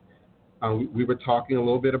topic. We were talking a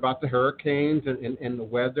little bit about the hurricanes and the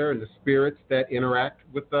weather and the spirits that interact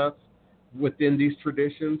with us within these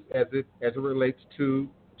traditions as it relates to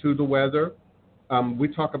the weather. We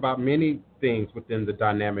talk about many things within the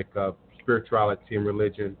dynamic of spirituality and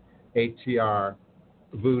religion, ATR,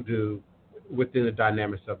 voodoo, within the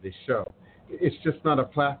dynamics of this show. It's just not a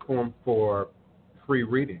platform for free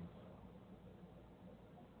reading.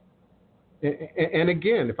 And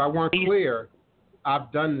again, if I weren't clear,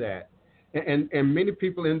 I've done that. And many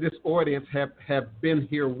people in this audience have been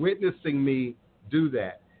here witnessing me do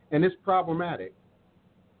that. And it's problematic.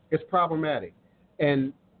 It's problematic.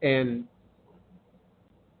 And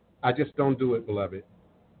I just don't do it, beloved.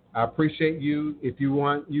 I appreciate you. If you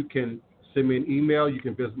want, you can send me an email. You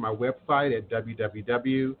can visit my website at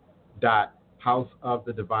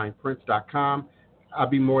www.houseofthedivineprince.com. I'll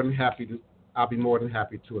be more than happy to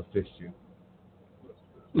assist you.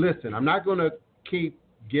 Listen, I'm not going to keep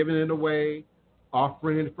giving it away,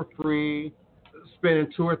 offering it for free, spending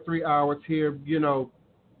 2 or 3 hours here,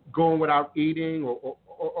 going without eating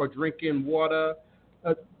or drinking water,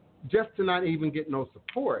 just to not even get no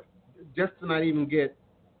support, just to not even get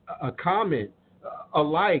a comment, a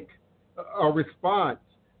like, a response,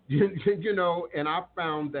 and I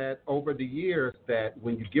found that over the years that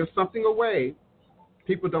when you give something away,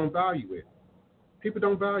 people don't value it. People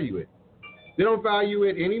don't value it. They don't value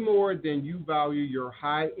it any more than you value your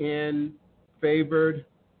high-end, favored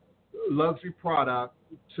luxury product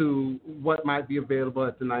to what might be available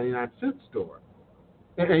at the 99-cent store.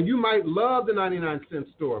 And you might love the 99-cent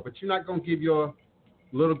store, but you're not going to give your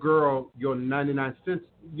little girl your 99 cents,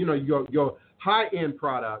 your high-end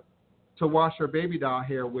product to wash her baby doll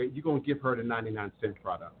hair with. You're going to give her the 99-cent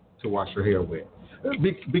product to wash her hair with.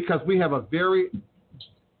 Because we have a very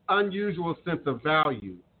unusual sense of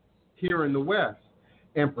value here in the West,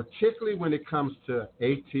 and particularly when it comes to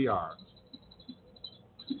ATR,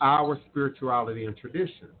 our spirituality and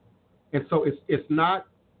tradition. And so it's not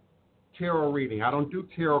tarot reading. I don't do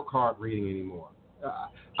tarot card reading anymore.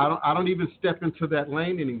 I don't even step into that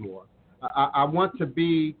lane anymore. I want to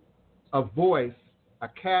be a voice, a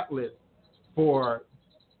catalyst for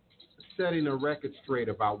setting a record straight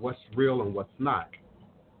about what's real and what's not.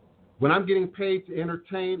 When I'm getting paid to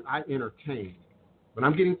entertain, I entertain. When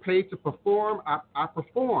I'm getting paid to perform, I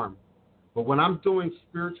perform. But when I'm doing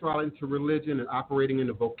spirituality into religion and operating in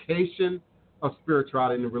the vocation of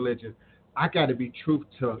spirituality and religion, I got to be true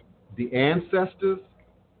to the ancestors.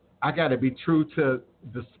 I got to be true to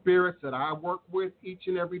the spirits that I work with each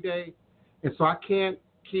and every day. And so I can't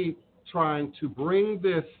keep trying to bring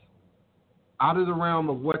this out of the realm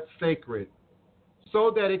of what's sacred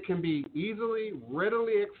so that it can be easily,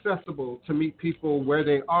 readily accessible to meet people where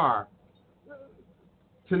they are,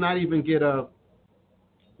 to not even get a,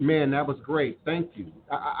 man, that was great, thank you.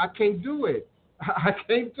 I can't do it. I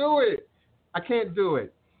can't do it. I can't do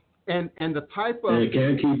it. And the type of... And you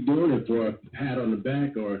can't keep doing it for a pat on the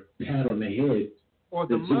back or a pat on the head. Or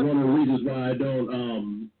the It's one of the reasons why I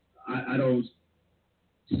don't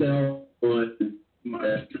sell on my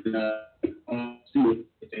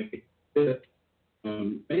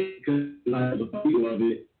because I have a feel of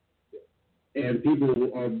it, and people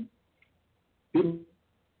want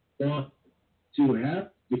to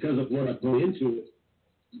have because of what I put into it.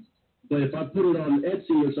 But if I put it on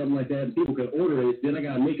Etsy or something like that, and people can order it, then I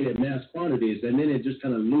gotta make it in mass quantities, and then it just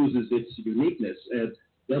kind of loses its uniqueness. And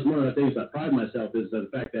that's one of the things I pride myself is the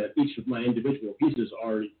fact that each of my individual pieces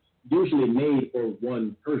are usually made for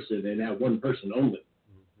one person and that one person only.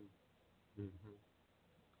 Mm-hmm. Mm-hmm.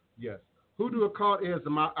 Yes. Hoodoo Occult is,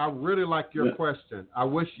 I really like your question. I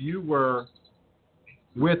wish you were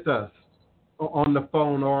with us on the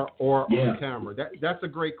phone or on camera. That's a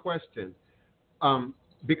great question.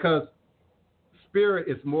 Because spirit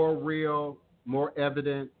is more real, more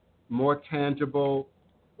evident, more tangible,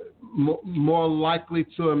 more likely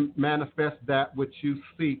to manifest that which you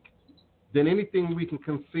seek than anything we can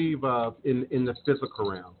conceive of in the physical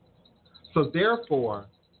realm. So therefore,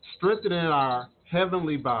 strengthening our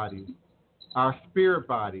heavenly bodies, our spirit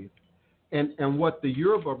bodies, and what the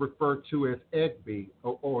Yoruba refer to as Egbe,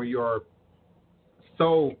 or your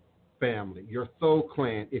soul family, your soul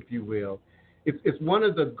clan, if you will. It's one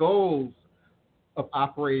of the goals of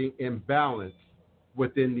operating in balance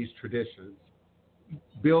within these traditions,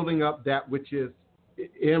 building up that which is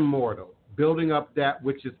immortal, building up that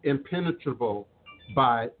which is impenetrable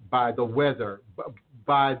by the weather,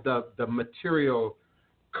 by the material,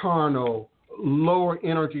 carnal, lower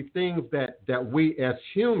energy things that we as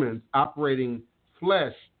humans operating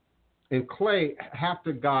flesh and clay have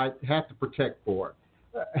to protect for,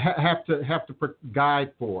 have to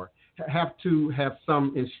guide for, have to have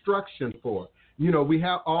some instruction for. You know, we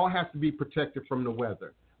all have to be protected from the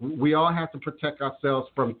weather. We all have to protect ourselves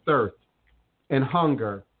from thirst and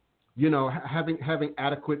hunger. You know, having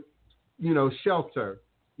adequate, shelter,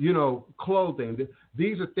 clothing.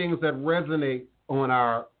 These are things that resonate on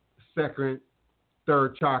our second,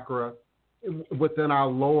 third chakra, within our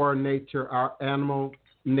lower nature, our animal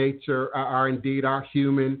nature, our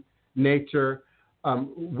human nature.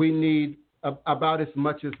 We need about as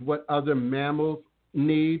much as what other mammals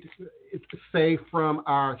need, say from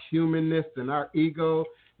our humanness and our ego.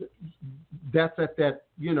 That's at that,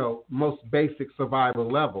 most basic survival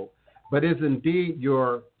level. But it's indeed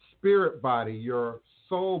your spirit body, your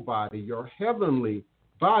soul body, your heavenly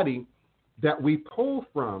body that we pull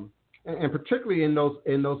from, and particularly in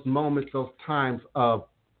those moments, those times of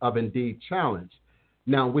indeed challenge.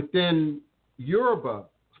 Now, within Yoruba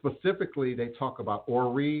specifically, they talk about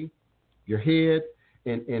Ori, your head,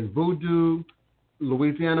 and voodoo,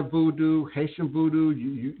 Louisiana voodoo, Haitian voodoo.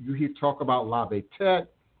 You hear talk about La Vetet,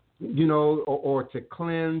 or to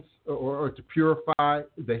cleanse or to purify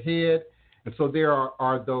the head. And so there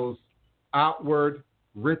are those outward,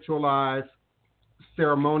 ritualized,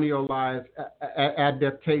 ceremonialized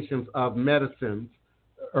adaptations of medicines,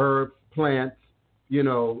 herbs, plants,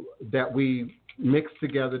 that we mix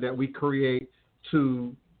together, that we create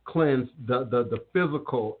to cleanse the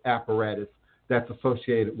physical apparatus that's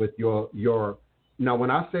associated with your. Now,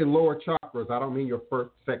 when I say lower chakras, I don't mean your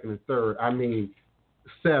first, second, and third. I mean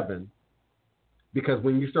 7. Because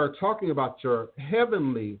when you start talking about your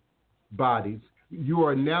heavenly bodies, you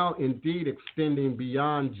are now indeed extending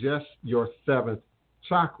beyond just your 7th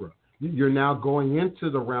chakra. You're now going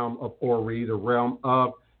into the realm of Ori, the realm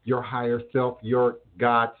of your higher self, your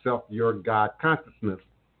God self, your God consciousness.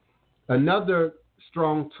 Another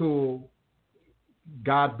strong tool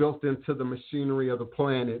God built into the machinery of the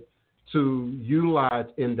planet to utilize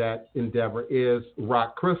in that endeavor is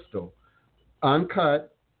rock crystal.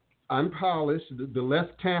 Uncut, unpolished, the less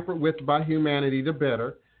tampered with by humanity, the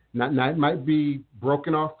better. Not it might be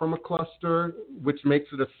broken off from a cluster, which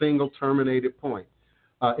makes it a single terminated point.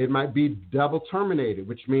 It might be double terminated,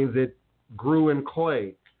 which means it grew in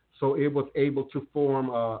clay, so it was able to form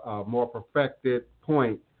a more perfected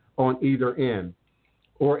point on either end,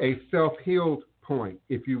 or a self-healed point,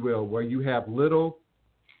 if you will, where you have little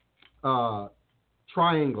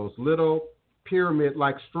triangles, little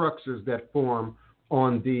pyramid-like structures that form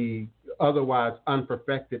on the otherwise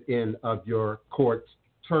unperfected end of your quartz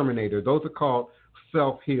terminator. Those are called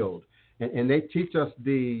self-healed. and they teach us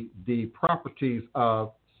the properties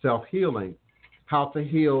of self-healing, how to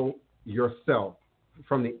heal yourself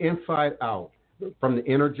from the inside out, from the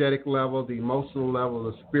energetic level, the emotional level,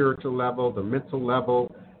 the spiritual level, the mental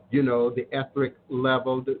level, the etheric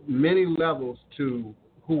level, the many levels to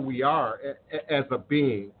who we are as a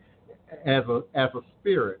being, as a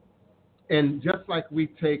spirit. And just like we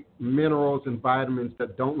take minerals and vitamins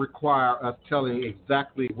that don't require us telling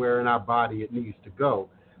exactly where in our body it needs to go,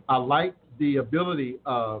 I like the ability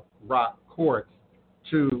of rock quartz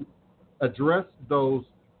to address those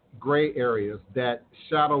gray areas, that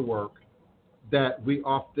shadow work that we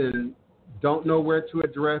often don't know where to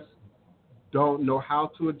address, don't know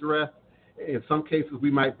how to address. In some cases,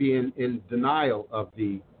 we might be in denial of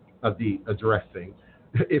the addressing,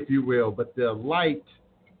 if you will. But the light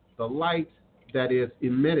that is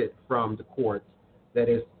emitted from the quartz, that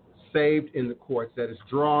is saved in the quartz, that is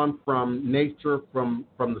drawn from nature, from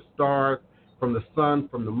the stars, from the sun,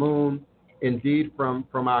 from the moon, indeed from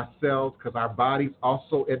ourselves, because our bodies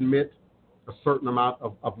also emit a certain amount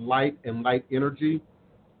of light and light energy.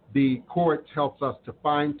 The quartz helps us to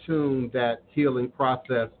fine-tune that healing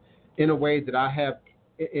process in a way that I have,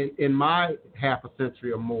 in my half a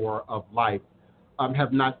century or more of life,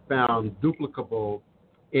 have not found duplicable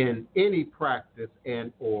in any practice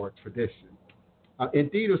and or tradition.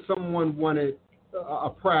 Indeed, if someone wanted a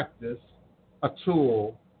practice, a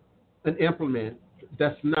tool, an implement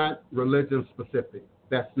that's not religion specific,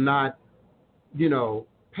 that's not,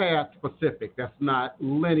 path specific, that's not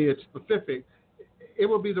lineage specific, it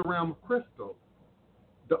will be the realm of crystal.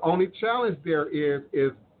 The only challenge there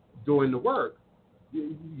is doing the work.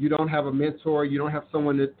 You don't have a mentor, you don't have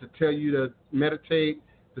someone to tell you to meditate,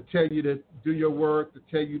 to tell you to do your work, to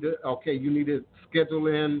tell you you need to schedule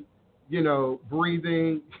in,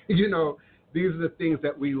 breathing. These are the things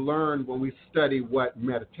that we learn when we study what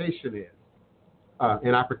meditation is.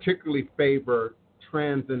 And I particularly favor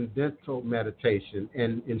transcendental meditation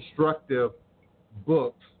and instructive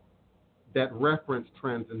books that reference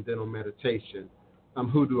transcendental meditation,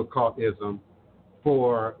 hoodoo occultism,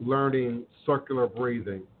 for learning circular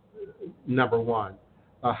breathing, number one,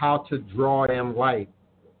 how to draw in light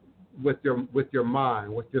with your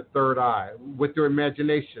mind, with your third eye, with your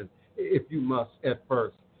imagination, if you must at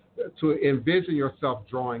first, to envision yourself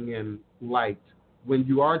drawing in light when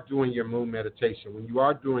you are doing your moon meditation, when you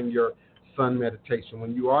are doing your sun meditation,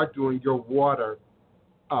 when you are doing your water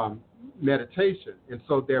meditation. And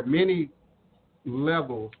so there are many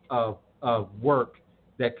levels of work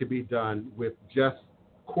that could be done with just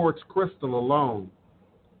quartz crystal alone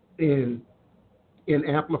in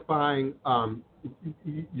amplifying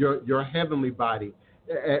your heavenly body,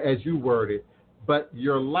 as you worded, but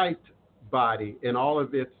your light body and all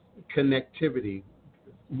of its connectivity,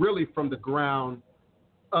 really from the ground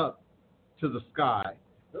up to the sky.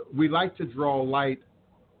 We like to draw light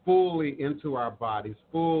fully into our bodies,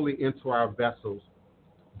 fully into our vessels,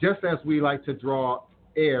 just as we like to draw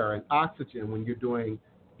air and oxygen when you're doing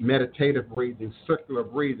meditative breathing, circular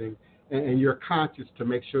breathing, and you're conscious to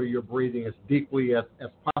make sure you're breathing as deeply as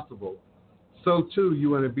possible. So too, you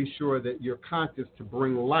want to be sure that you're conscious to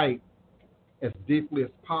bring light as deeply as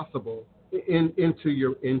possible into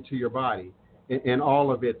your body and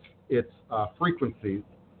all of its frequencies.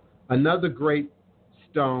 Another great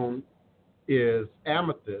stone is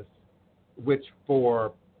amethyst, which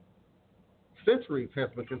for centuries has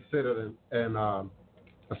been considered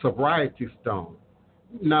a sobriety stone.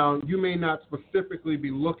 Now, you may not specifically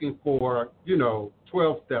be looking for,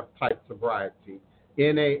 12-step type sobriety,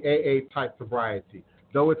 NAAA type sobriety,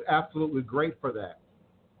 though it's absolutely great for that.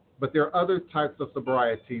 But there are other types of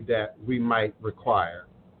sobriety that we might require,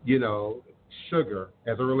 sugar,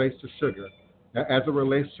 as it relates to sugar, as it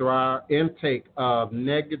relates to our intake of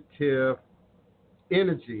negative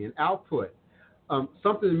energy and output.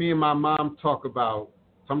 Something me and my mom talk about,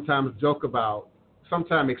 sometimes joke about,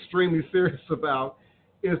 sometimes extremely serious about,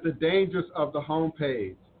 is the dangers of the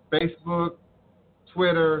homepage. Facebook,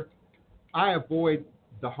 Twitter, I avoid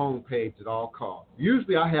the homepage at all costs.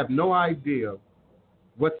 Usually I have no idea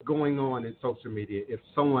what's going on in social media if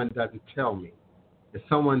someone doesn't tell me, if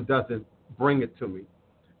someone doesn't bring it to me.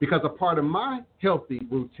 Because a part of my healthy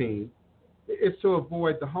routine is to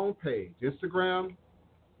avoid the homepage. Instagram,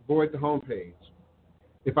 avoid the homepage.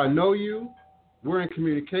 If I know you, we're in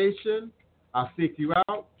communication, I'll seek you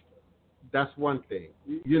out, that's one thing,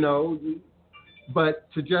 But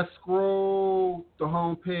to just scroll the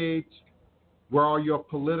homepage where all your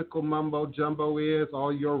political mumbo jumbo is,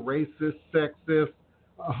 all your racist, sexist,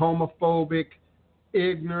 homophobic,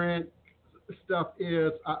 ignorant stuff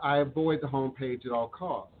is, I avoid the homepage at all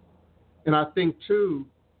costs. And I think, too,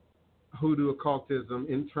 hoodoo occultism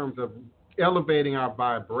in terms of elevating our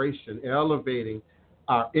vibration, elevating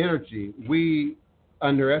our energy, we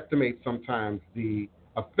underestimate sometimes the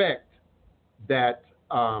effect that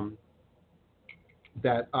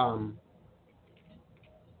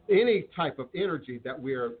any type of energy that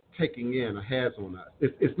we're taking in has on us.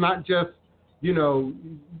 It's not just,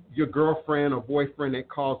 your girlfriend or boyfriend that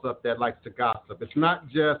calls up that likes to gossip. It's not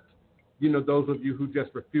just, those of you who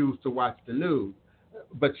just refuse to watch the news,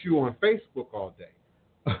 but you on Facebook all day.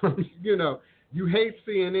 You hate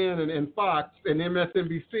CNN and Fox and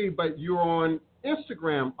MSNBC, but you're on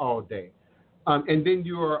Instagram all day. And then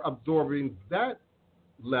you are absorbing that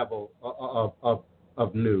level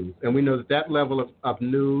of news. And we know that level of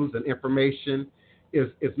news and information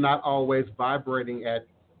is not always vibrating at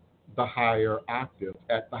the higher octave,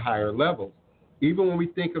 at the higher levels. Even when we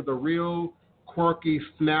think of the real quirky,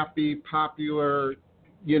 snappy, popular,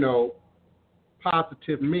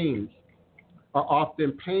 positive memes, are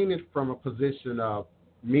often painted from a position of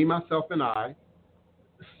me, myself, and I,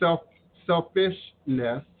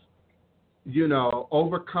 selfishness,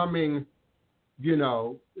 overcoming,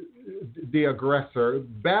 the aggressor,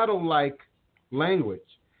 battle-like language.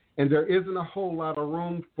 And there isn't a whole lot of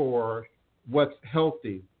room for what's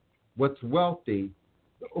healthy, what's wealthy,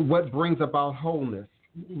 what brings about wholeness,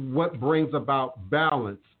 what brings about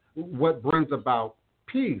balance, what brings about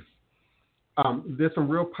peace. There's some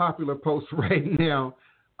real popular posts right now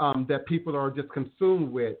that people are just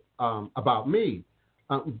consumed with about me.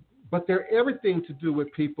 But they're everything to do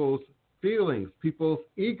with people's feelings, people's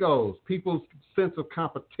egos, people's sense of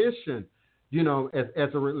competition, as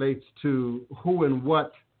it relates to who and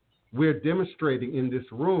what we're demonstrating in this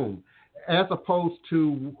room, as opposed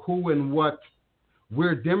to who and what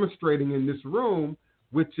we're demonstrating in this room,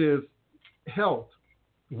 which is health,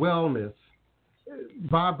 wellness,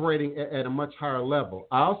 vibrating at a much higher level.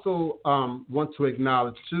 I also want to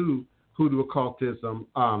acknowledge, too, hoodoo occultism,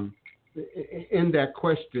 in that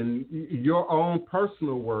question, your own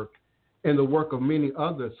personal work and the work of many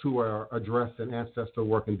others who are addressing ancestral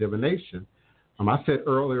work and divination. I said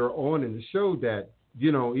earlier on in the show that,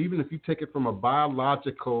 even if you take it from a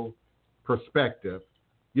biological perspective,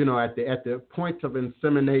 at the point of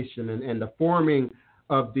insemination and the forming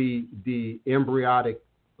of the embryonic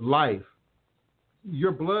life,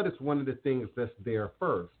 your blood is one of the things that's there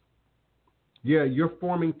first. Yeah, you're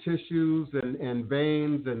forming tissues and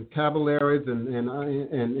veins and capillaries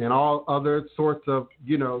and all other sorts of,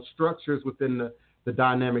 structures within the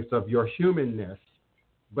dynamics of your humanness.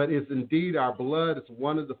 But it's indeed our blood is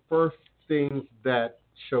one of the first things that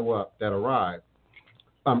show up, that arrive.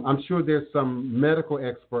 I'm sure there's some medical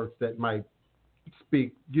experts that might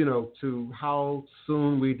speak, to how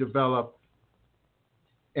soon we develop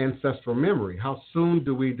ancestral memory. How soon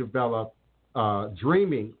do we develop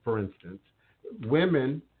dreaming, for instance?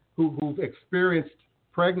 Women who've experienced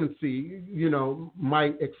pregnancy,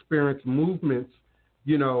 might experience movements,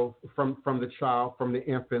 from the child, from the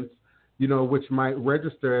infants, which might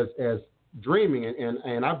register as dreaming.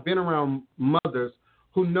 And I've been around mothers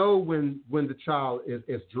who know when the child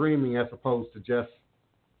is dreaming as opposed to just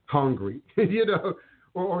hungry,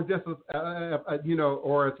 or just,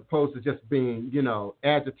 or as opposed to just being,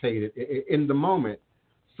 agitated in the moment.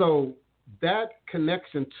 So that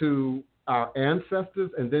connection to our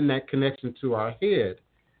ancestors and then that connection to our head.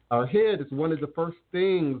 Our head is one of the first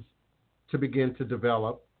things to begin to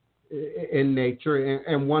develop in nature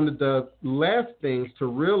and one of the last things to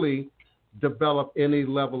really develop any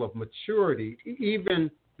level of maturity,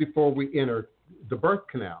 even before we enter the birth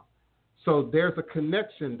canal. So there's a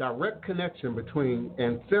connection, direct connection between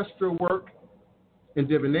ancestral work and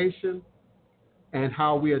divination and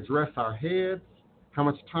how we address our heads, how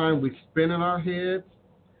much time we spend in our heads,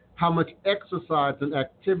 how much exercise and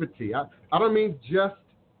activity. I don't mean just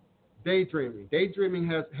daydreaming. Daydreaming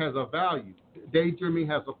has a value. Daydreaming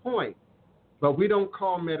has a point. But we don't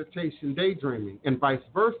call meditation daydreaming and vice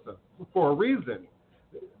versa for a reason.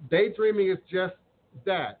 Daydreaming is just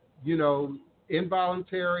that,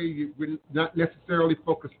 involuntary. We're not necessarily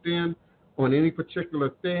focused in on any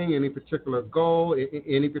particular thing, any particular goal,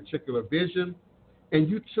 any particular vision. And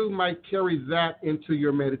you too might carry that into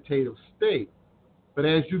your meditative state. But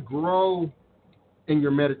as you grow in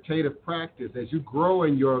your meditative practice, as you grow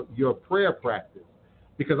in your prayer practice,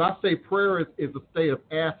 because I say prayer is a state of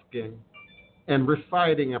asking and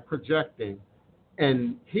reciting and projecting,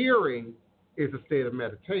 and hearing is a state of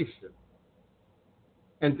meditation.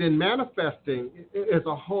 And then manifesting is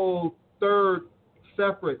a whole third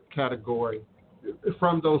separate category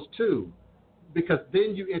from those two, because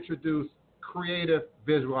then you introduce creative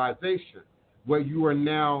visualization, where you are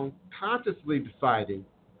now consciously deciding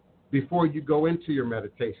before you go into your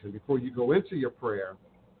meditation, before you go into your prayer,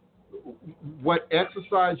 what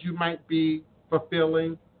exercise you might be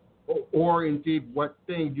fulfilling, or indeed what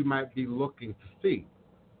thing you might be looking to see.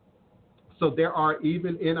 So there are,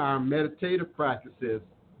 even in our meditative practices,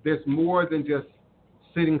 there's more than just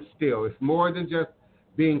sitting still. It's more than just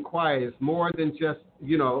being quiet. It's more than just,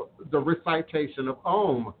 the recitation of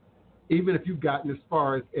Om, even if you've gotten as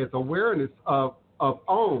far as awareness of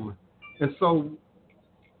Om. And so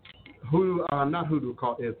not Hoodoo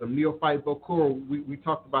occultism, Neophyte Bokur, we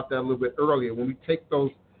talked about that a little bit earlier. When we take those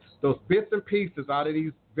bits and pieces out of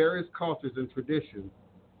these various cultures and traditions,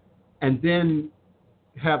 and then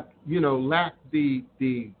have, lacked the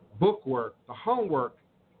bookwork, the homework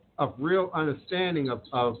of real understanding of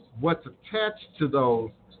what's attached to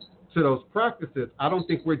those practices, I don't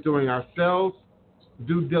think we're doing ourselves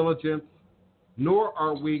due diligence, nor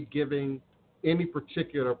are we giving any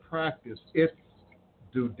particular practice its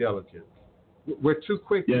due diligence. We're too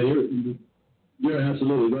quick. Yeah, you're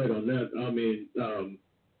absolutely right on that. I mean,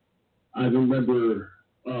 I remember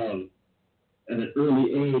at an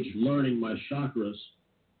early age learning my chakras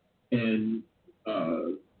and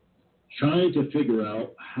trying to figure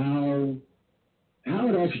out how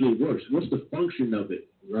it actually works. What's the function of it,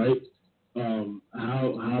 right? How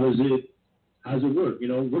does it work?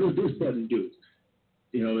 What does this button do?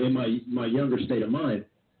 In my younger state of mind,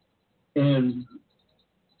 and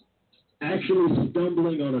actually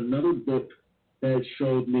stumbling on another book that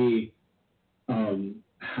showed me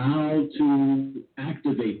how to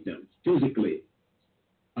activate them physically.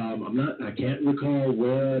 I can't recall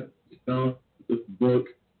where I found the book.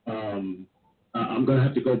 I'm going to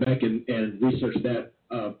have to go back and research that.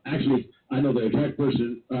 Actually, I know the exact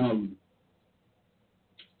person to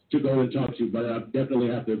go and talk to, but I definitely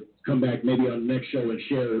have to come back maybe on the next show and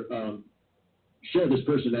share this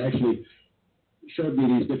person that actually showed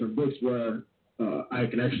me these different books where I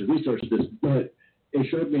can actually research this. But it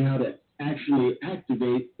showed me how to actually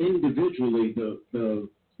activate individually the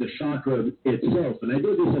chakra itself. And I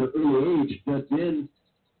did this at an early age, but then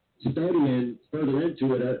studying further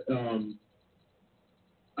into it,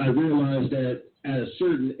 I realized that at a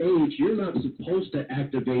certain age, you're not supposed to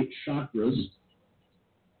activate chakras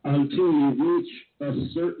until you reach a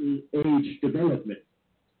certain age development.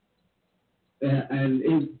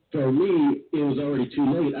 And for me, it was already too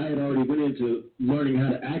late. I had already went into learning how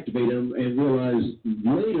to activate them and realized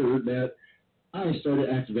later that I started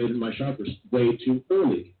activating my chakras way too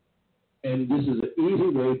early. And this is an easy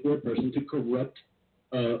way for a person to corrupt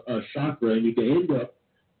a chakra, and you can end up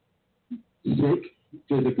sick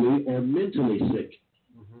physically or mentally sick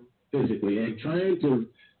physically. And trying to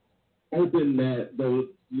open those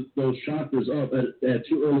chakras up at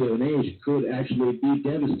too early an age could actually be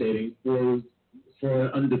devastating for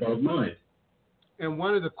an undeveloped mind. And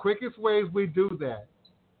one of the quickest ways we do that,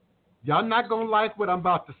 y'all not gonna like what I'm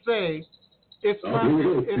about to say. It's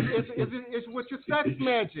with your sex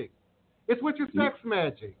magic. It's with your sex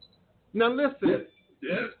magic. Now listen.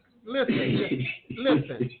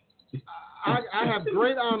 Listen. I have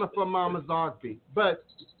great honor for Mama Zarkby, but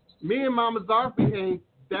me and Mama Zarkby ain't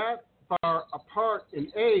that far apart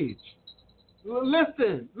in age.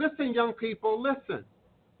 Listen, young people, listen.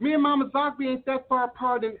 Me and Mama Zarkby ain't that far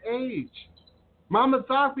apart in age. Mama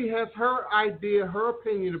Zarkby has her idea, her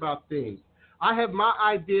opinion about things. I have my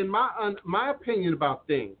idea and my opinion about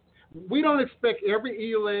things. We don't expect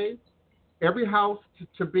every ELA, every house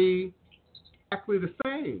to be exactly the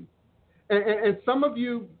same. And some of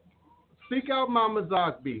you seek out Mama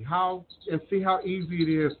Zarkby and see how easy it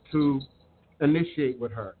is to initiate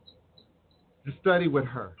with her, to study with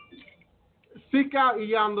her. Seek out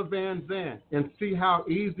Iyanla Vanzant and see how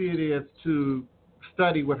easy it is to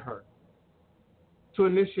study with her, to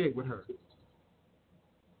initiate with her.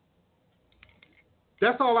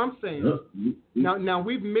 That's all I'm saying. Now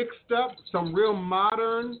we've mixed up some real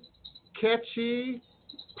modern, catchy,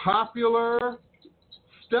 popular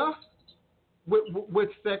stuff with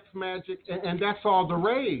sex magic, and that's all the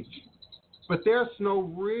rage. But there's no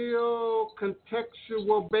real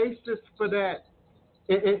contextual basis for that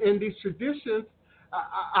in these traditions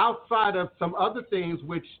outside of some other things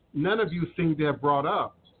which none of you seem to have brought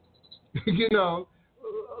up.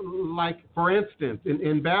 Like, for instance,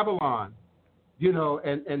 in Babylon,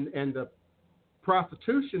 and the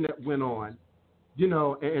prostitution that went on,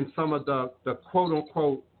 and some of the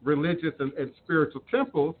quote-unquote religious and spiritual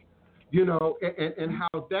temples, and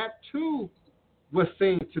how that too was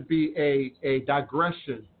seen to be a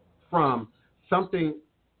digression from something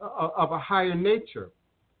of a higher nature.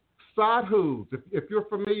 Sadhus, if you're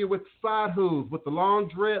familiar with sadhus, with the long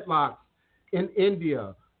dreadlocks in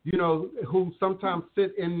India, who sometimes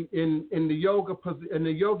sit in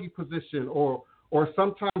the yogi position, or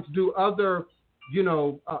sometimes do other,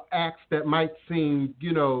 acts that might seem,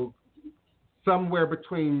 somewhere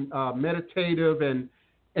between meditative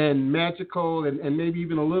and magical, and maybe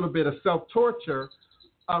even a little bit of self-torture.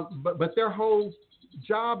 But their whole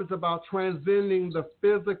job is about transcending the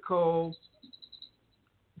physical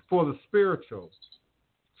for the spiritual.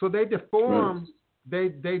 So they deform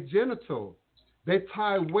their genitals. They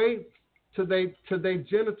tie weight to their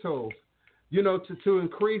genitals, to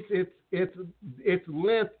increase its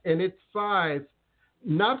length and its size,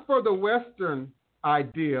 not for the Western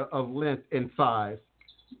idea of length and size,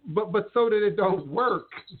 but so that it don't work,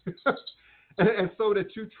 and so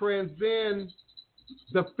that you transcend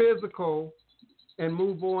the physical and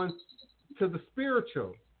move on to the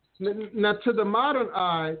spiritual. Now, to the modern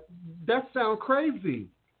eye, that sounds crazy.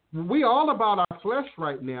 We all about our flesh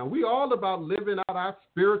right now. We all about living out our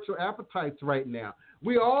spiritual appetites right now.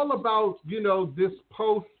 We all about, this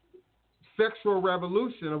post-sexual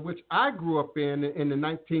revolution of which I grew up in the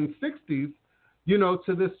 1960s,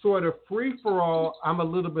 to this sort of free-for-all. I'm a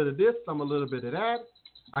little bit of this, I'm a little bit of that.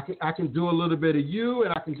 I can do a little bit of you,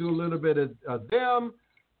 and I can do a little bit of them,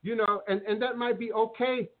 and that might be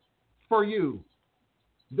okay for you.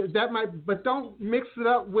 That might, but don't mix it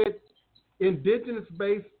up with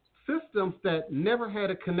indigenous-based systems that never had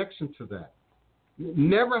a connection to that,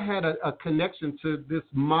 never had a connection to this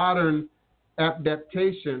modern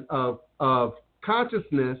adaptation of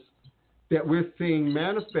consciousness that we're seeing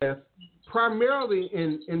manifest primarily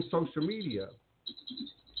in social media.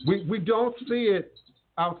 We don't see it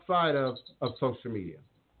outside of social media.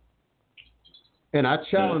 And I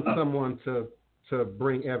challenge someone to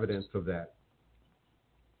bring evidence of that.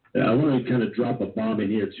 Yeah, I want to kind of drop a bomb in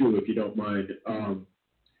here too, if you don't mind.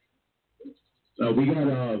 We got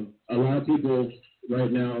a lot of people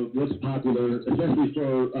right now. What's popular, especially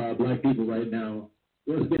for Black people right now,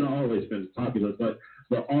 well, it's always been popular, but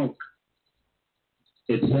the Ankh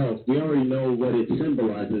itself, we already know what it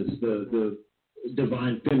symbolizes, the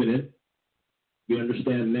divine feminine. We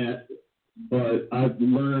understand that, but I've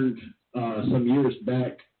learned some years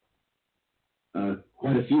back,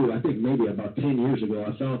 quite a few, I think maybe about 10 years ago,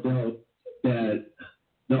 I found out that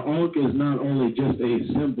the Ankh is not only just a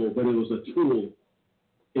symbol, but it was a tool.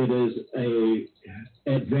 It is a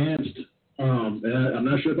advanced, and I'm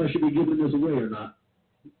not sure if I should be giving this away or not,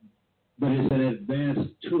 but it's an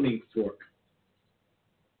advanced tuning fork.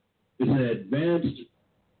 It's an advanced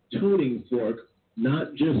tuning fork,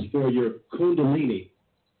 not just for your Kundalini,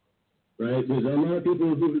 right? There's a lot of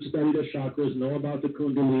people who study the chakras know about the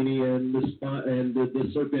Kundalini and the spot and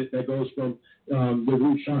the serpent that goes from the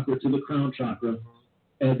root chakra to the crown chakra.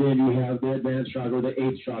 And then you have the advanced chakra, the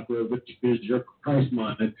eighth chakra, which is your Christ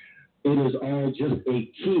mind. It is all just a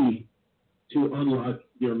key to unlock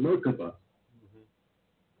your Merkaba.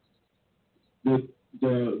 The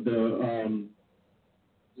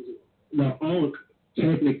Ankh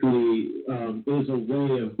technically is a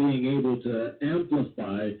way of being able to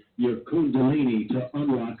amplify your Kundalini to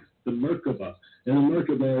unlock the Merkaba. And the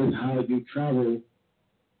Merkaba is how you travel,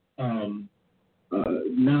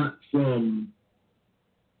 not from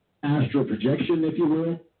astral projection, if you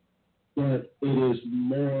will, but it is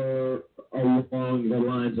more along the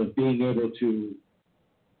lines of being able to.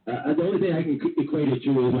 The only thing I can equate it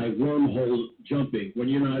to is like wormhole jumping, when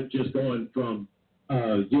you're not just going from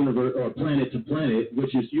universe or planet to planet,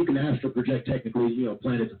 which is you can astral project technically,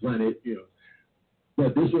 planet to planet,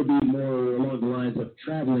 but this would be more along the lines of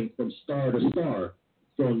traveling from star to star,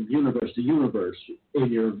 from universe to universe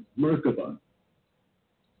in your Merkaba.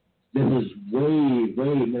 This is way,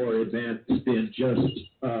 way more advanced than just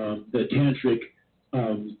the tantric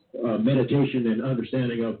meditation and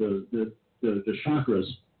understanding of the chakras.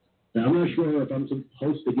 Now, I'm not sure if I'm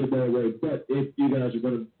supposed to give that away, but if you guys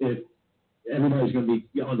are if everybody's going to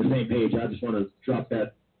be on the same page, I just want to drop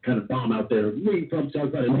that kind of bomb out there. We can probably talk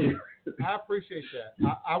about it later. I appreciate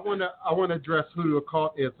that. I want to address hoodoo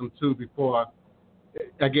occultism too before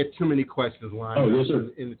I get too many questions lined up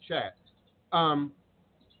in the chat. How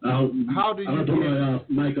do you put my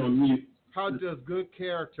mic on mute? How does good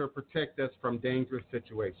character protect us from dangerous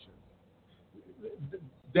situations?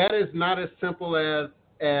 That is not as simple as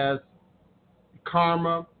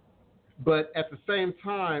karma, but at the same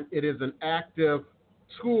time, it is an active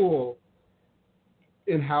tool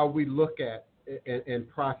in how we look at and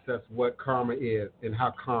process what karma is and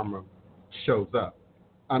how karma shows up.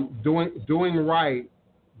 Doing right,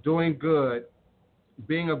 doing good,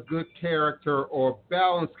 being of good character or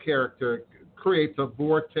balanced character creates a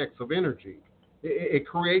vortex of energy. It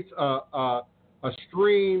creates a a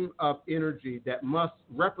stream of energy that must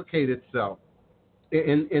replicate itself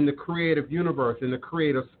in the creative universe, in the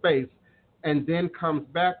creative space, and then comes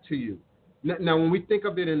back to you. Now, when we think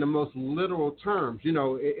of it in the most literal terms,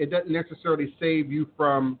 it doesn't necessarily save you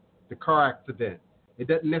from the car accident. It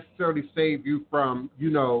doesn't necessarily save you from,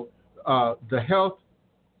 the health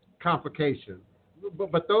complications.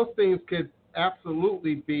 But those things could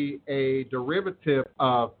absolutely be a derivative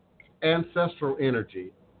of ancestral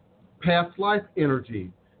energy, past life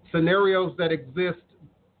energy, scenarios that exist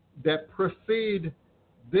that precede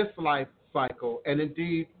this life cycle, and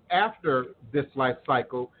indeed after this life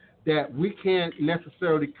cycle, that we can't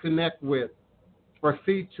necessarily connect with or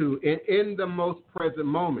see to in the most present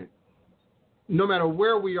moment. No matter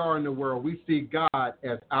where we are in the world, we see God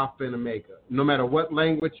as Alpha and Omega. No matter what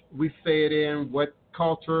language we say it in, what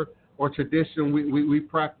culture or tradition we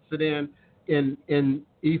practice it in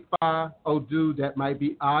Ifa, Odu, that might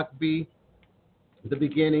be Agbi, the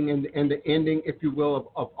beginning and the ending, if you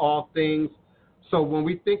will, of all things. So when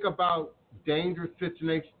we think about dangerous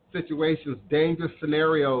situations, dangerous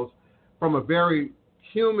scenarios from a very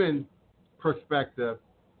human perspective,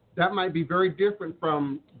 that might be very different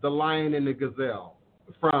from the lion and the gazelle,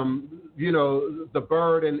 from, the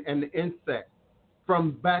bird and the insect,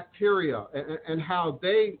 from bacteria and how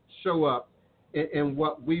they show up in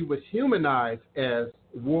what we would humanize as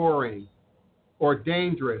warring or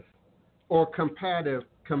dangerous or combative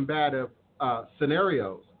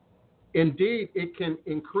scenarios. Indeed, it can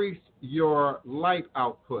increase your light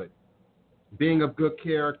output, being of good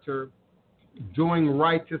character, doing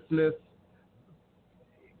righteousness,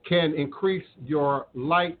 can increase your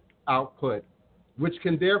light output, which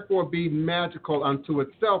can therefore be magical unto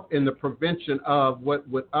itself in the prevention of what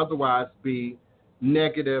would otherwise be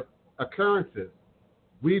negative occurrences.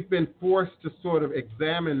 We've been forced to sort of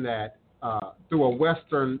examine that through a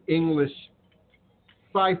Western English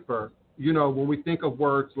cipher, when we think of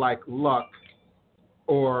words like luck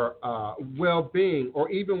or well-being,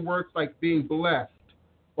 or even words like being blessed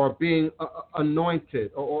or being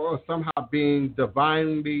anointed or somehow being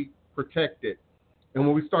divinely protected. And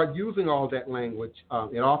when we start using all that language,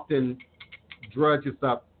 it often drudges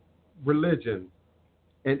up religion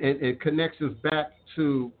and connections back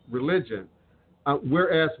to religion.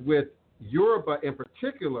 Whereas with Yoruba in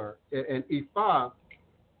particular and Ifa,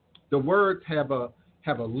 the words have a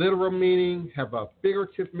literal meaning, have a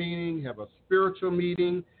figurative meaning, have a spiritual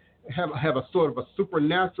meaning, have a sort of a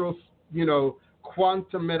supernatural,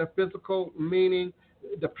 quantum metaphysical meaning,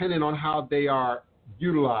 depending on how they are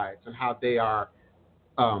utilized and how they are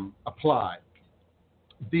applied.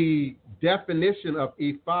 The definition of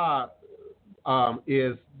Ifa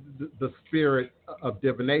is the spirit of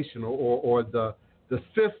divination, or the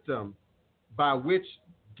system by which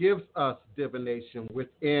gives us divination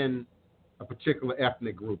within a particular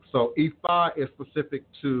ethnic group. So Ifa is specific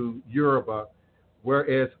to Yoruba,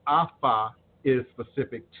 whereas Afa is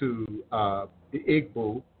specific to the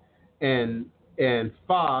Igbo, and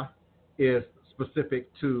Fa is specific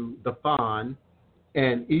to the Fan,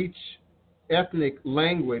 and each ethnic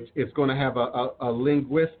language is going to have a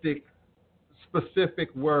linguistic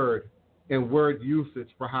specific word and word usage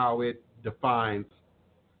for how it defines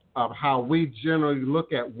how we generally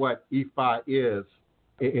look at what Ifa is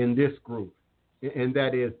in this group, and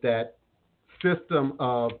that is that system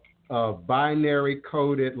of binary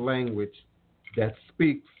coded language that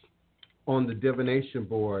speaks on the divination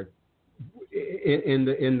board in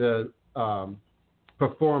the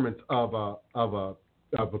performance of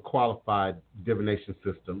a qualified divination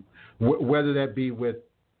system, whether that be with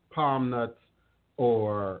palm nuts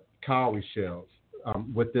or cowrie shells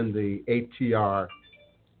within the ATR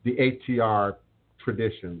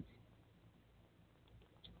traditions.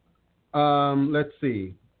 Let's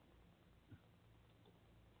see.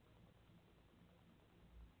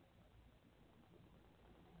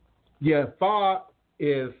 Yeah, Fa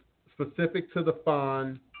is specific to the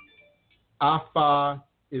Fan. Afa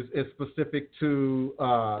is specific to,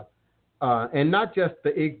 and not just the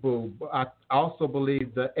Igbo, but I also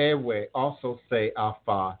believe the Ewe also say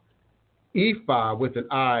Afa. Ifa with an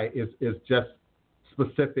I is just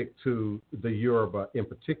specific to the Yoruba in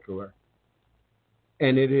particular.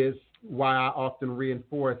 And it is why I often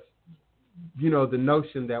reinforce, the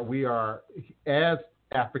notion that we are, as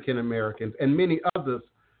African Americans and many others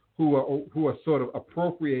who are sort of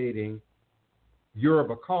appropriating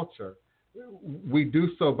Yoruba culture, we do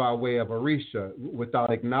so by way of Orisha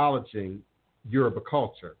without acknowledging Yoruba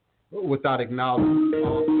culture, without acknowledging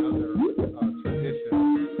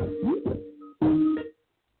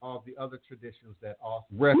all the other traditions that also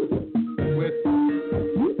rest with.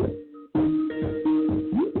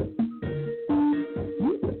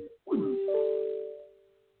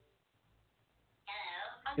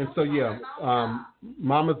 And so, yeah,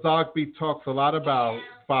 Mama Zogby talks a lot about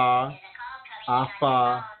Fa,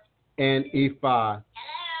 Afa, and Ifa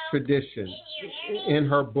tradition in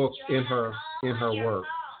her book, in her work.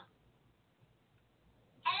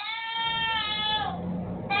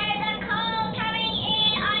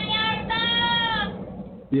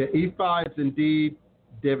 Yeah, Ifa is indeed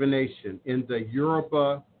divination in the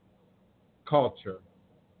Yoruba culture.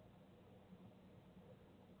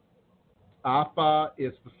 Afa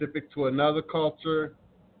is specific to another culture.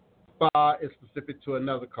 Fa is specific to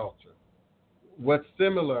another culture. What's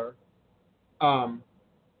similar, Goddess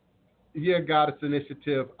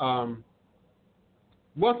Initiative,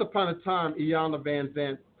 once upon a time, Iyanla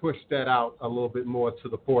Vanzant pushed that out a little bit more to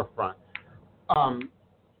the forefront.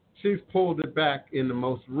 She's pulled it back in the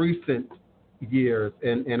most recent years,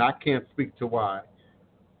 and I can't speak to why.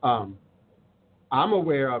 I'm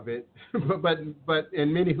aware of it, but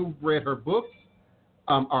and many who've read her books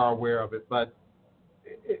are aware of it, but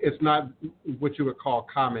it's not what you would call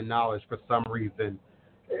common knowledge for some reason,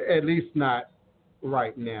 at least not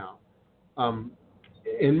right now.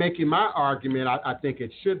 In making my argument, I think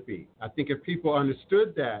it should be. I think if people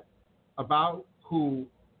understood that about who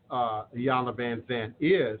Iyanla Vanzant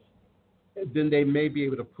is, then they may be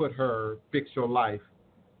able to put her Fix Your Life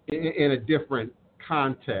in a different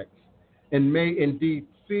context and may indeed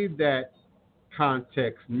see that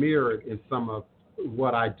context mirrored in some of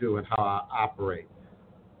what I do and how I operate.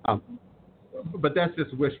 But that's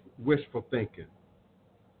just wishful thinking.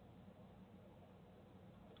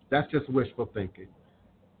 That's just wishful thinking.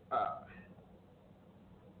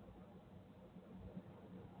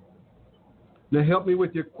 Now help me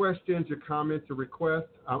with your questions, your comments, your requests.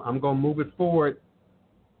 I'm going to move it forward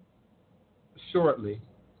shortly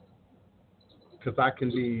because I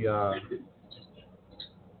can be...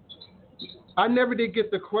 I never did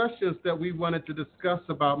get the questions that we wanted to discuss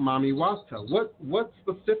about Mami Wata. What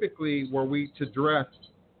specifically were we to address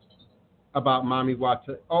about Mami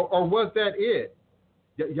Wata? Or was that it?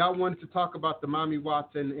 Y'all wanted to talk about the Mami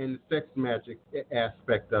Wata and the sex magic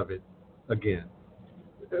aspect of it again.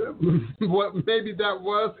 Maybe that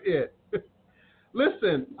was it.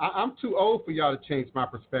 Listen, I'm too old for y'all to change my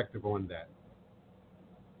perspective on that.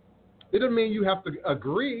 It doesn't mean you have to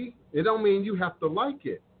agree. It don't mean you have to like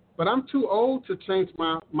it. But I'm too old to change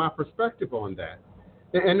my perspective on that.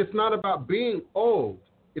 And it's not about being old.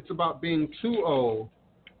 It's about being too old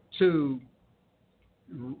to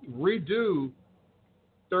redo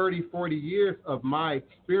 30, 40 years of my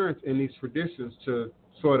experience in these traditions to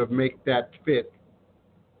sort of make that fit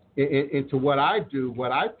into what I do,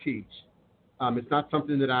 what I teach. It's not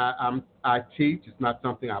something that I teach. It's not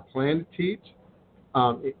something I plan to teach.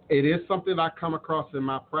 It is something I come across in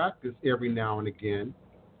my practice every now and again,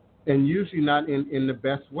 and usually not in the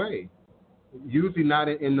best way, usually not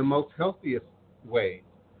in the most healthiest way.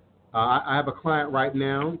 I have a client right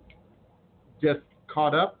now just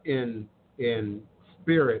caught up in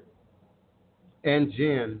spirit and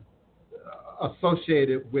Jinn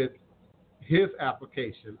associated with his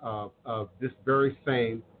application of this very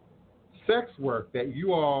same sex work that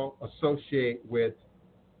you all associate with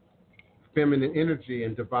feminine energy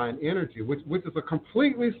and divine energy, which is a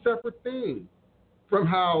completely separate thing from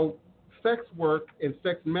how sex work and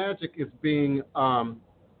sex magic is being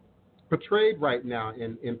portrayed right now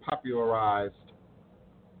in popularized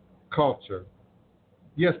culture.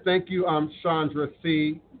 Yes, thank you, Chandra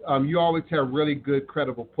C. You always have really good,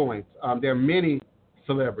 credible points. There are many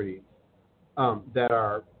celebrities that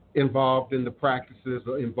are involved in the practices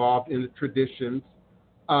or involved in the traditions.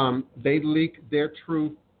 They leak their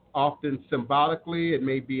truth often symbolically. It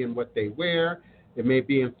may be in what they wear. It may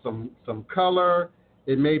be in some color.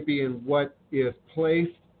 It may be in what is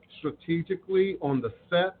placed strategically on the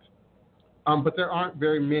set. But there aren't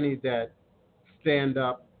very many that stand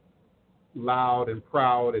up loud and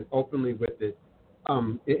proud and openly with it.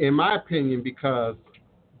 In my opinion, because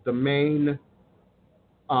the main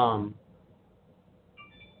I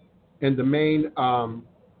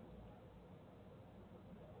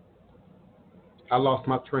lost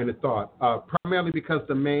my train of thought. Primarily because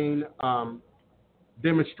the main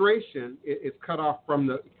demonstration is cut off from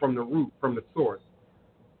the root, from the source.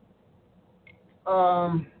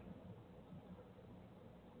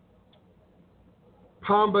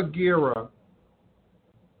 Pamba Gira,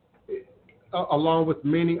 along with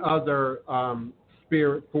many other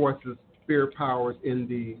spirit forces, spirit powers in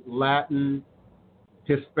the Latin,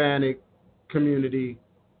 Hispanic community,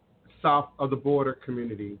 south of the border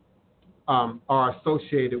community, are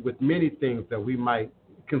associated with many things that we might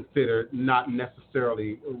consider not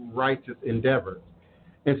necessarily righteous endeavors.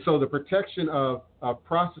 And so the protection of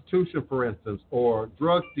prostitution, for instance, or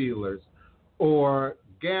drug dealers, or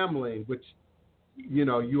gambling, which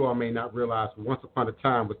you all may not realize once upon a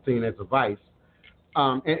time was seen as a vice,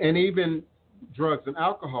 and even drugs and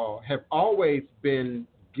alcohol have always been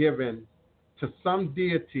given to some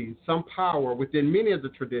deity, some power within many of the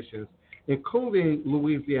traditions, including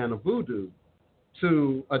Louisiana voodoo,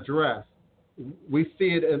 to address. We see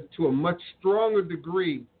it to a much stronger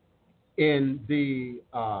degree in the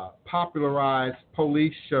popularized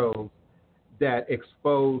police shows that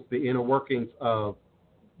expose the inner workings of,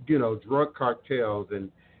 drug cartels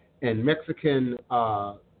and Mexican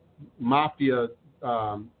mafia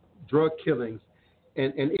drug killings,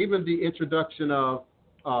 and even the introduction of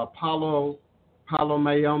Palo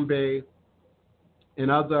Mayombe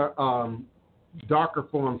and other darker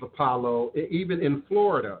forms of Palo, even in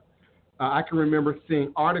Florida. I can remember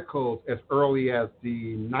seeing articles as early as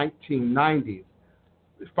the 1990s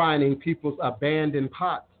finding people's abandoned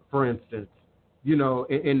pots, for instance, in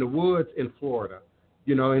the woods in Florida,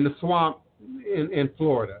 in the swamp in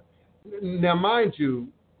Florida. Now, mind you,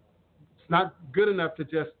 it's not good enough to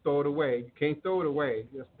just throw it away. You can't throw it away.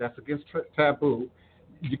 That's against taboo.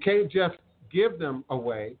 You can't just give them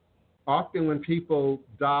away. Often when people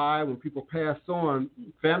die, when people pass on,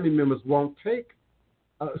 family members won't take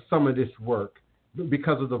some of this work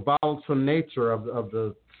because of the volatile nature of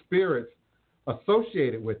the spirits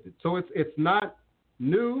associated with it. So it's not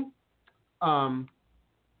new. I'm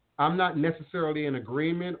not necessarily in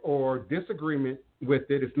agreement or disagreement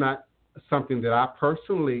with it. It's not something that I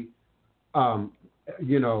personally,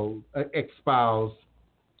 espouse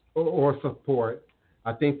or support.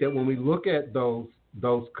 I think that when we look at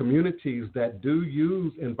those communities that do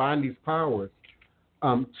use and bind these powers,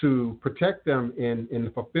 to protect them in the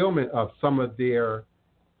fulfillment of some of their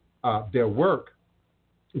work,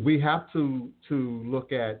 we have to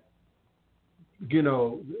look at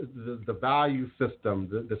the value system,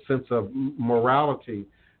 the sense of morality,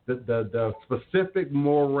 the specific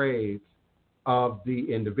mores of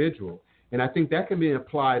the individual, and I think that can be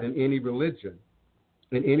applied in any religion,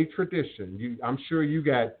 in any tradition. I'm sure you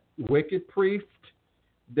got wicked priests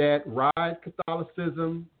that ride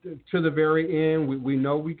Catholicism to the very end. We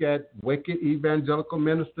know we got wicked evangelical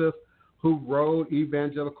ministers who rode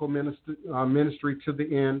evangelical ministry to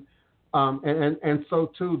the end. And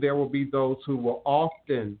so, too, there will be those who will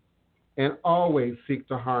often and always seek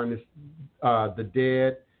to harness the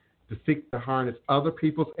dead, to seek to harness other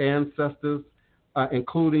people's ancestors,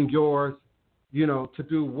 including yours, to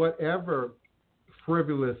do whatever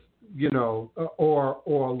frivolous or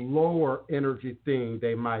lower energy thing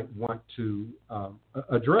they might want to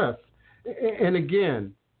address. And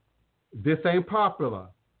again, this ain't popular,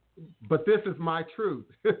 but this is my truth.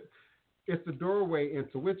 It's the doorway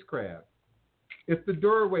into witchcraft. It's the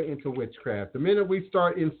doorway into witchcraft. The minute we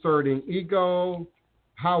start inserting ego,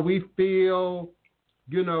 how we feel,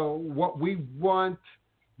 what we want,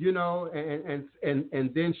 and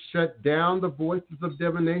then shut down the voices of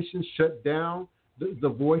divination, shut down the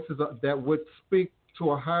voices that would speak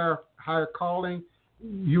to a higher calling,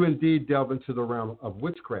 you indeed delve into the realm of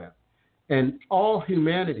witchcraft. And all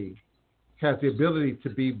humanity has the ability to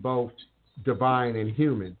be both divine and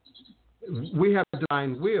human. We have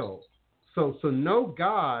divine will. So no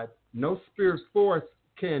God, no spirit force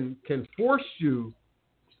can force you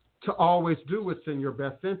to always do what's in your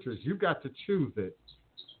best interest. You've got to choose it.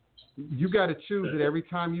 You got to choose it every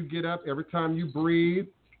time you get up, every time you breathe.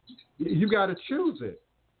 You got to choose it.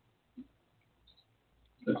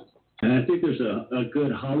 And I think there's a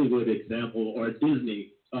good Hollywood example or a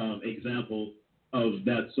Disney example of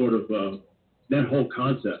that sort of that whole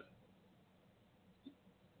concept.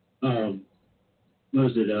 What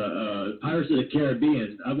was it? Pirates of the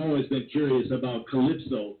Caribbean. I've always been curious about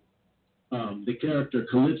Calypso, the character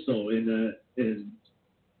Calypso in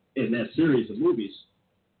that series of movies.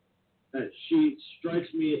 She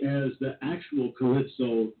strikes me as the actual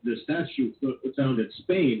Calypso, the statue found in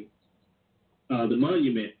Spain, the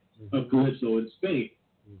monument of Calypso in Spain.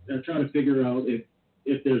 Mm-hmm. I'm trying to figure out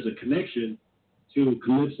if there's a connection to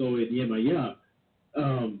Calypso in Yemaya.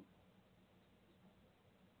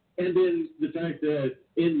 And then the fact that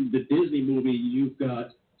in the Disney movie, you've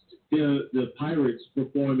got the pirates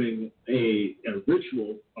performing a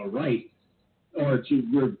ritual, a rite, or to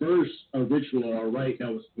reverse a ritual or a rite that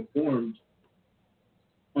was performed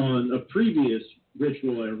on a previous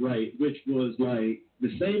ritual and rite, which was like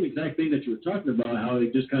the same exact thing that you were talking about, how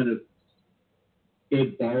it just kind of,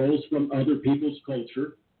 it borrows from other people's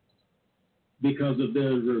culture because of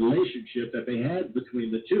the relationship that they had between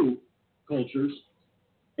the two cultures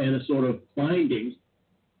and a sort of binding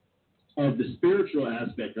of the spiritual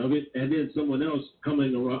aspect of it, and then someone else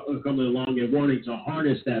coming along and wanting to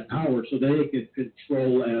harness that power so they can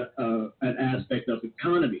control an aspect of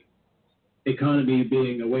economy. Economy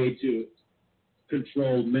being a way to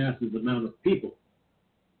control massive amount of people.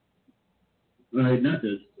 Right? Not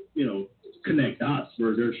to, connect dots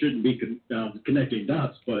where there shouldn't be connecting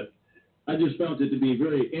dots, but I just found it to be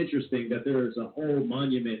very interesting that there is a whole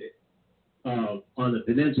monument on the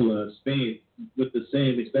peninsula of Spain with the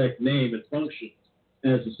same exact name and function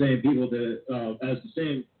as the same people as the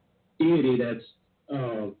same deity that's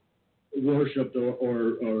worshipped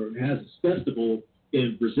or has a festival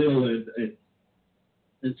in Brazil and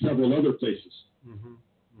several other places. Mm-hmm.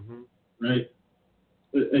 Mm-hmm. Right?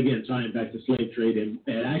 Again, tying back to slave trade, and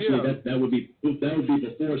actually that would be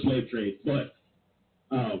before slave trade, but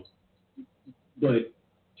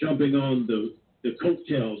jumping on the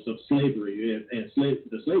coattails of slavery and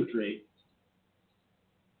the slave trade.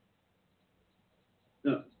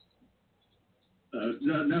 Not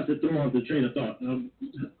to throw off the train of thought.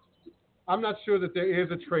 I'm not sure that there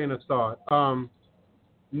is a train of thought.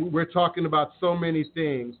 We're talking about so many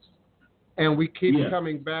things, and we keep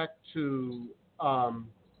coming back to Mami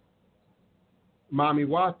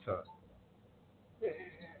Wata.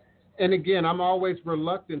 And again, I'm always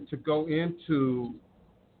reluctant to go into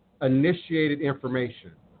initiated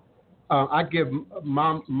information. I give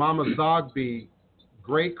Mama Zogby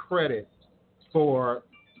great credit for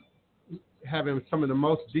having some of the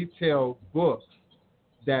most detailed books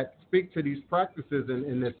that speak to these practices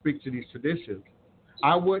and that speak to these traditions.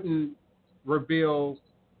 I wouldn't reveal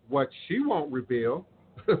what she won't reveal.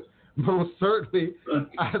 Most certainly,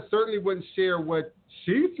 I certainly wouldn't share what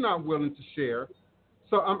she's not willing to share.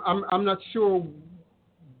 So I'm not sure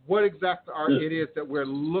what exactly it is that we're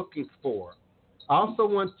looking for. I also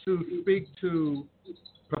want to speak to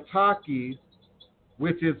Pataki,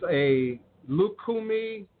 which is a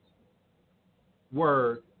Lukumi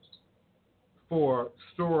word for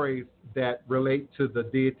stories that relate to the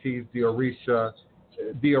deities, the Orisha,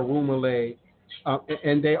 the Orumale,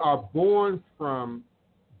 and they are born from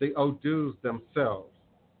the Odus themselves,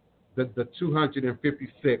 the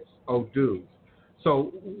 256 Odus.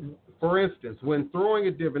 So, for instance, when throwing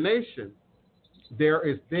a divination, there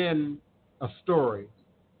is then a story,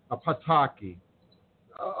 a pataki,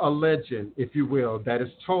 a legend, if you will, that is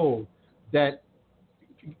told that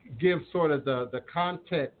gives sort of the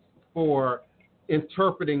context for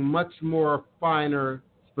interpreting much more finer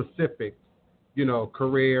specifics,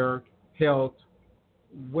 career, health,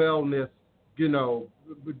 wellness,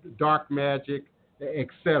 dark magic,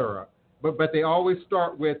 etc. But they always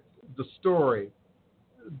start with the story,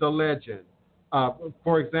 the legend.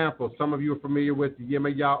 For example, some of you are familiar with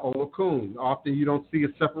Yemaya Olokun. Often you don't see a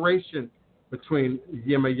separation between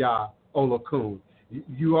Yemaya Olokun.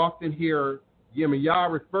 You often hear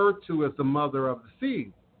Yemaya referred to as the mother of the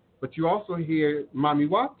seas, but you also hear Mami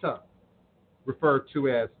Wata referred to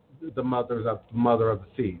as the mother of the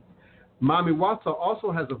seas. Mami Wata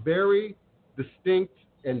also has a very distinct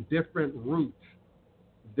and different root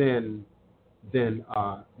than Mami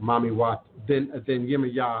Wata, than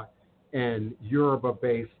Yemaya and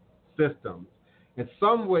Yoruba-based systems. And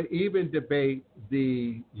some would even debate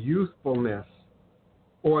the youthfulness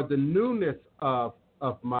or the newness of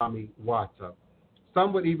Mami Wata.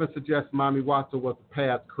 Some would even suggest Mami Wata was a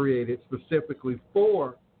path created specifically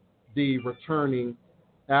for the returning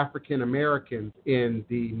African Americans in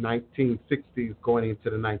the 1960s going into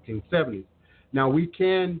the 1970s. Now, we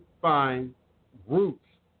can find roots,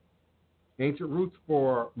 ancient roots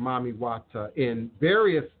for Mami Wata in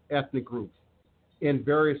various ethnic groups, in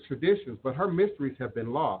various traditions, but her mysteries have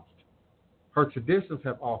been lost. Her traditions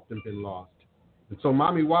have often been lost. And so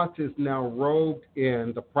Mami Wata is now robed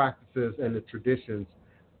in the practices and the traditions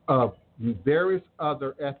of various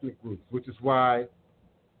other ethnic groups, which is why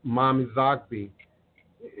Mami Zogby,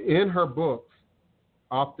 in her books,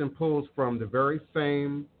 often pulls from the very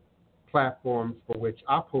same platforms for which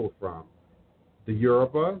I pull from: the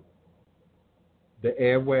Yoruba, the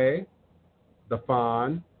Ewe, the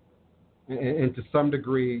Fan, and to some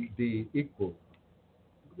degree the Igbo.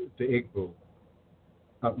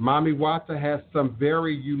 Mami Wata has some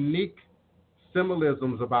very unique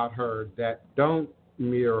symbolisms about her that don't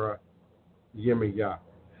mirror Yemaya.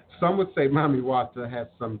 Some would say Mami Wata has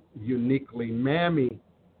some uniquely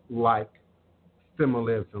Mammy-like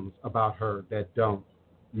symbolisms about her that don't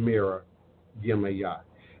mirror Yemaya.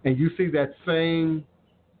 And you see that same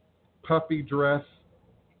puffy dress,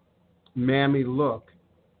 Mammy look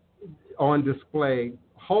on display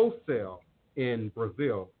wholesale in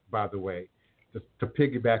Brazil, by the way, to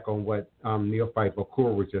piggyback on what Neophyte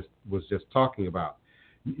Bakur was just talking about.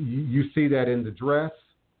 You see that in the dress,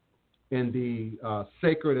 in the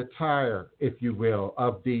sacred attire, if you will,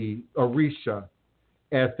 of the Orisha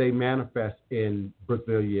as they manifest in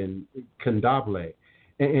Brazilian candomblé.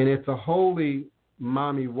 And it's a holy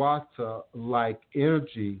Mami Wata-like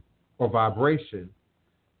energy or vibration.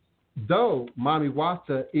 Though Mami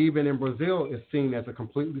Wata, even in Brazil, is seen as a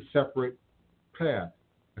completely separate path,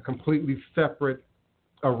 a completely separate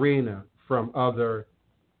arena from other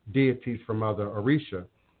deities, from other Orisha.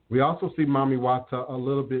 We also see Mami Wata a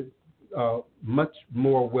little bit much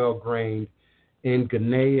more well-grained in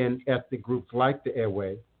Ghanaian ethnic groups like the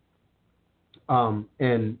Ewe,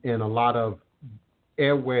 and a lot of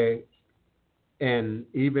Ewe, and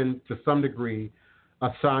even to some degree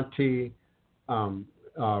Ashanti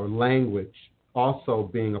language also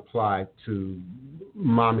being applied to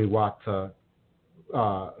Mami Wata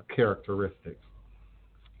characteristics.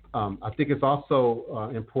 I think it's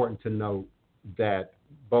also important to note that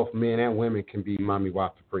both men and women can be Mami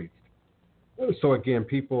Wata priests. So again,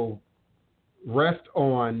 people rest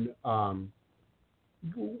on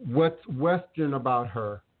what's Western about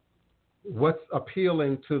her, what's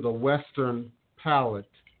appealing to the Western palate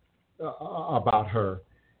about her,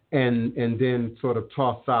 and then sort of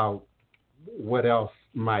toss out what else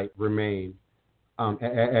might remain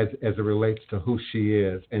as it relates to who she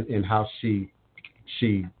is and how she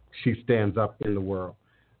stands up in the world.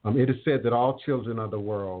 It is said that all children of the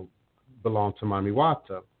world belong to Mami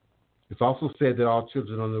Wata. It's also said that all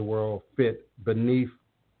children of the world fit beneath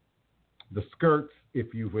the skirts,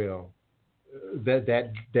 if you will,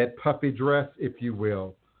 that puffy dress, if you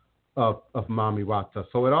will, of Mami Wata.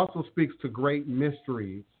 So it also speaks to great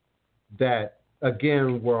mysteries that,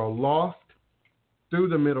 again, were lost through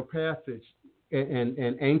the Middle Passage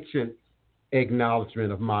and ancient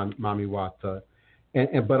acknowledgement of Mami Wata.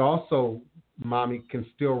 But also, Mami can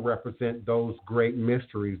still represent those great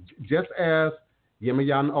mysteries, just as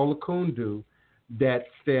Yemayan Olakundu that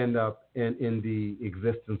stand up in the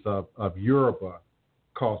existence of Yoruba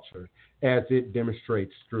culture, as it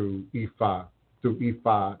demonstrates through Ifa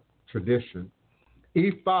tradition.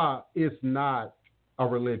 Ifa is not a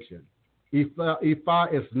religion.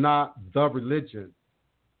 Ifa is not the religion.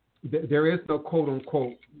 There is no quote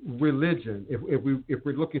unquote religion. If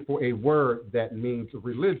we're looking for a word that means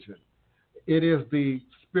religion, it is the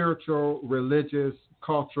spiritual, religious,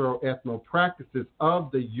 cultural, ethno practices of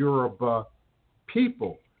the Yoruba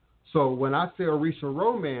people. So when I say Orisha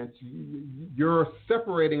romance, you're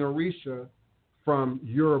separating Orisha from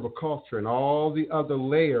Yoruba culture and all the other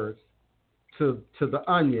layers to the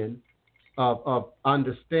onion of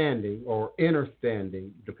understanding or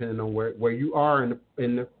understanding, depending on where you are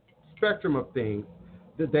in the spectrum of things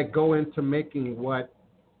that go into making what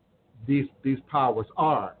these powers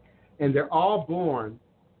are. And they're all born,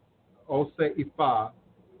 Ose Ifa,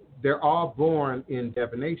 they're all born in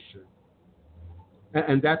divination.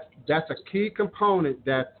 And that's a key component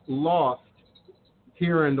that's lost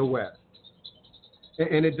here in the West.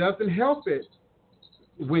 And it doesn't help it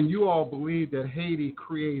when you all believe that Haiti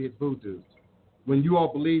created voodoo, when you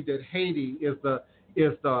all believe that Haiti is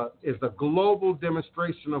the global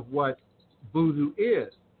demonstration of what voodoo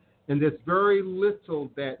is. And there's very little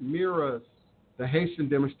that mirrors the Haitian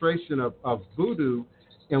demonstration of voodoo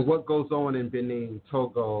and what goes on in Benin,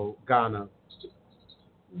 Togo, Ghana,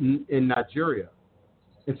 in Nigeria.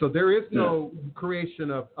 And so there is no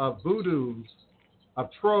creation of voodoos, of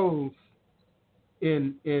trolls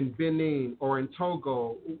in Benin or in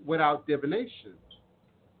Togo without divination.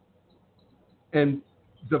 And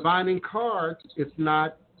divining cards, it's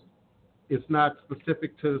not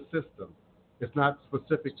specific to the system. It's not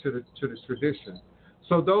specific to the tradition.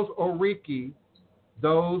 So those oriki,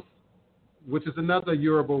 those, which is another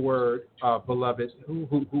Yoruba word, beloved,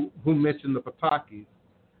 who mentioned the patakis,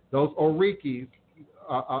 those orikis,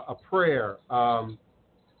 a prayer.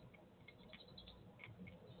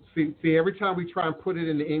 See, every time we try and put it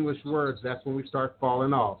in the English words, that's when we start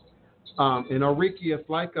falling off. In oriki, it's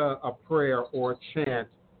like a prayer or a chant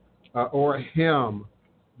or a hymn,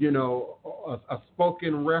 a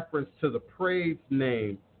spoken reference to the praise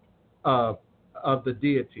name of the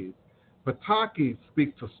deities. Patakis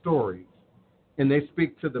speak to stories, and they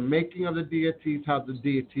speak to the making of the deities, how the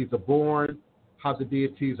deities are born, how the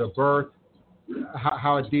deities are birthed,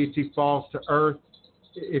 how a deity falls to earth,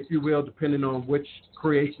 if you will, depending on which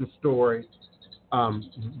creation story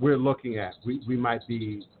we're looking at, we might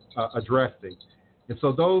be addressing. And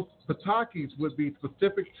so those patakis would be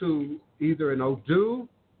specific to either an Odu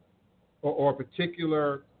or a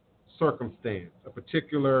particular circumstance, a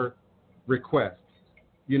particular request.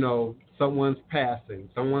 Someone's passing,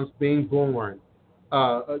 someone's being born,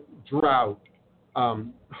 a drought,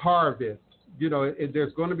 harvest.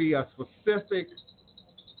 There's going to be a specific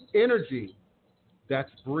energy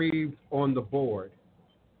that's breathed on the board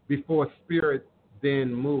before spirit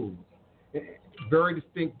then moves. Very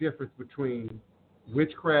distinct difference between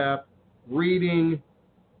witchcraft, reading,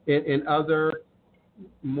 and other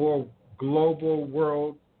more global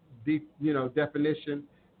world definition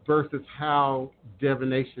versus how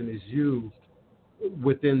divination is used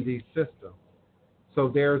within these systems. So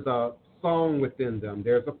there's a song within them.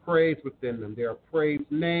 There's a praise within them. There are praise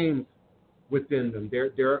names within them.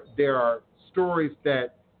 There are stories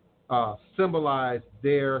that symbolize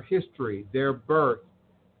their history, their birth,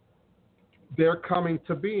 their coming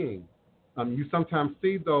to being. You sometimes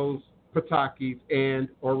see those patakis and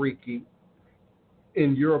oriki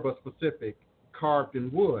in Yoruba specific carved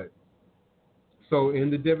in wood. So in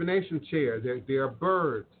the divination chair, there are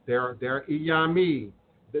birds, there are iyami,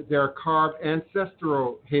 there are carved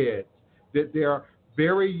ancestral heads, there are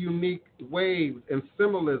very unique waves and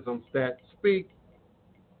symbolisms that speak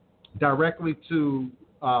directly to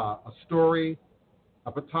a story,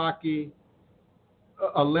 a pataki,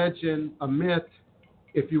 a legend, a myth,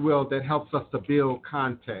 if you will, that helps us to build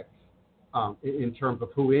context in terms of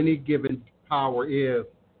who any given power is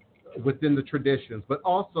within the traditions, but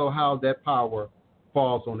also how that power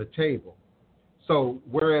falls on the table. So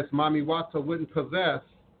whereas Mami Wata wouldn't possess,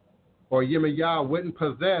 or Yemaya wouldn't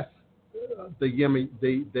possess the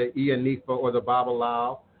Iyanifa or the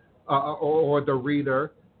Babalao or the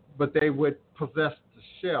reader, but they would possess the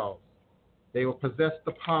shells. They would possess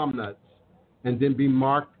the palm nuts and then be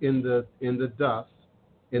marked in the dust,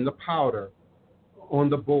 in the powder, on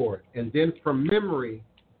the board. And then from memory,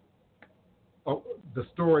 the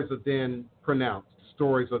stories are then pronounced. The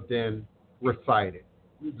stories are then recited.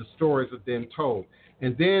 The stories are then told.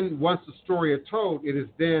 And then once the story is told, it is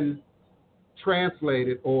then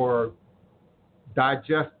translated or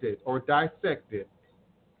digested or dissected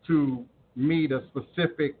to meet a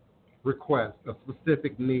specific request, a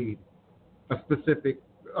specific need, a specific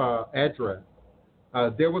address.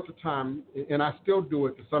 There was a time, and I still do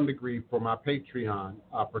it to some degree for my Patreon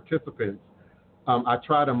participants. I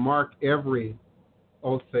try to mark every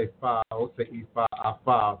Ose Fa, Ose Ifa,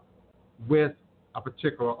 Afa with a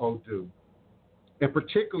particular Odu, and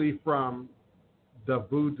particularly from the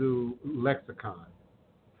Voodoo lexicon,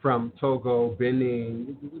 from Togo,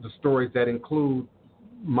 Benin, the stories that include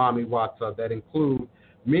Mami Wata, that include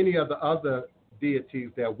many of the other deities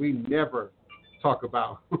that we never talk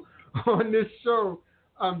about on this show,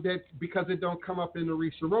 that because it don't come up in the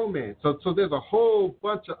Orisha romance. So there's a whole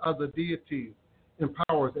bunch of other deities and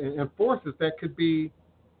powers and forces that could be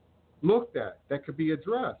looked at, that could be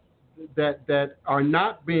addressed, that are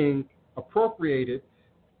not being appropriated.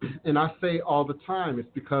 And I say all the time, it's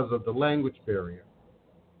because of the language barrier.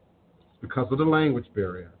 It's because of the language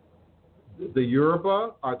barrier. The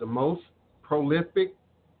Yoruba are the most prolific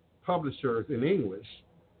publishers in English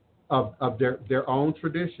of their own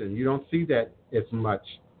tradition. You don't see that as much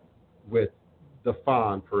with the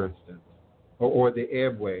Fon, for instance, or the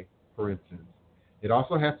Ebwe, for instance. It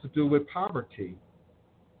also has to do with poverty,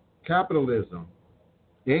 capitalism,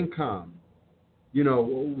 income,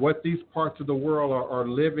 what these parts of the world are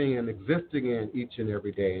living and existing in each and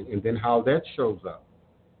every day, and then how that shows up.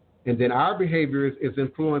 And then our behavior is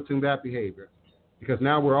influencing that behavior, because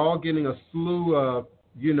now we're all getting a slew of,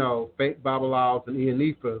 fake Babalaos and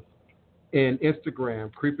Ianifas in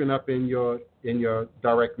Instagram creeping up in your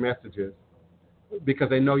direct messages, because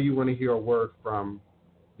they know you want to hear a word from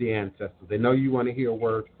the ancestors. They know you want to hear a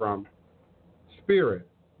word from spirit,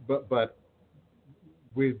 but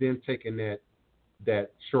we've then taken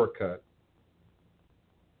that shortcut.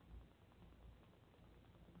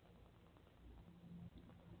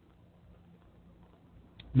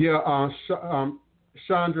 Yeah,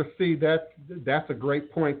 Chandra C., that's a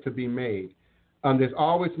great point to be made. There's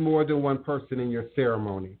always more than one person in your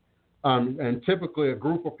ceremony, and typically a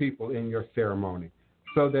group of people in your ceremony,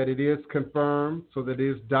 so that it is confirmed, so that it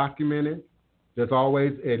is documented. There's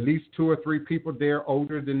always at least 2 or 3 people there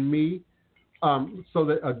older than me, so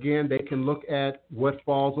that, again, they can look at what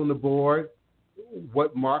falls on the board,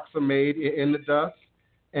 what marks are made in the dust,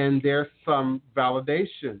 and there's some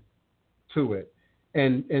validation to it.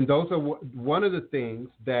 And those are one of the things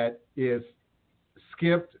that is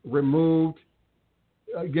skipped, removed,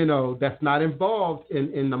 that's not involved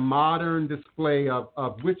in the modern display of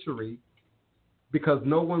witchery, because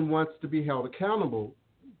no one wants to be held accountable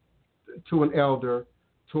to an elder,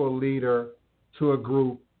 to a leader, to a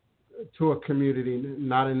group, to a community,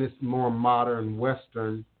 not in this more modern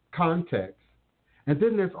Western context. And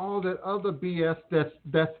then there's all that other BS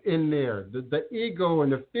that's in there, the ego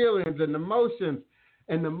and the feelings and the emotions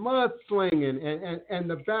and the mudslinging and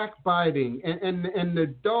the backbiting and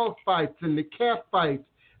the dog fights and the cat fights,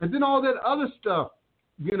 and then all that other stuff,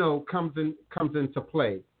 comes into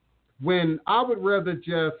play. When I would rather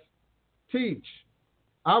just teach,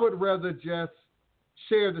 I would rather just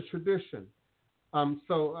share the tradition.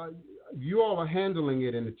 So you all are handling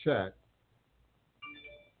it in the chat.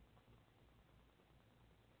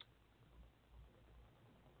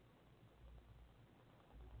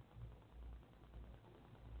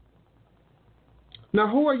 Now,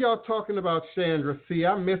 who are y'all talking about, Chandra? See,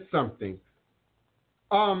 I missed something.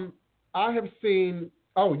 I have seen.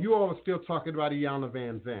 Oh, you all are still talking about Iyanla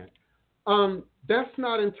Vanzant. That's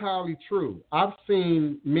not entirely true. I've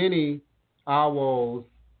seen many Awos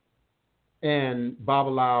and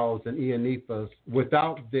Babalaos and Iyanifas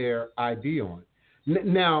without their ID on.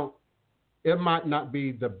 Now, it might not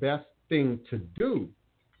be the best thing to do.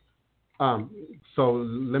 So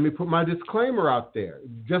let me put my disclaimer out there.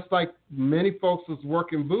 Just like many folks was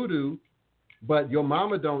working voodoo, but your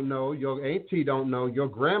mama don't know, your auntie don't know, your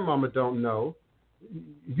grandmama don't know.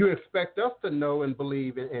 You expect us to know and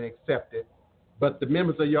believe and accept it, but the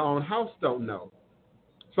members of your own house don't know.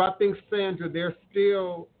 So I think, Sandra, there's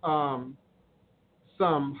still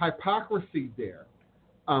some hypocrisy there.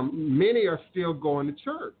 Many are still going to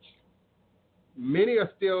church. Many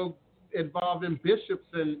are still involved in bishops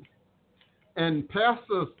and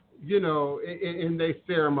pastors, in their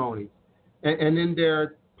ceremonies and in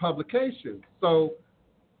their publications. So,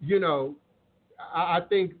 I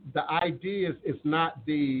think the idea is not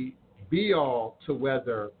the be-all to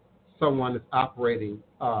whether someone is operating,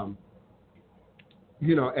 as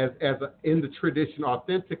in the tradition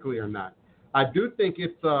authentically or not. I do think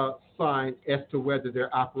it's a sign as to whether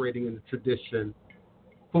they're operating in the tradition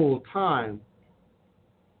full time,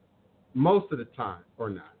 most of the time, or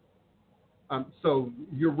not. So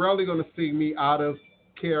you're rarely going to see me out of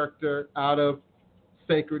character, out of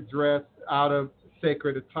sacred dress, out of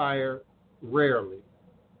sacred attire. Rarely.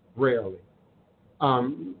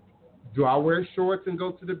 Do I wear shorts and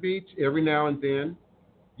go to the beach every now and then?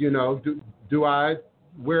 Do I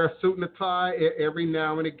wear a suit and a tie every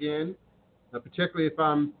now and again? Particularly if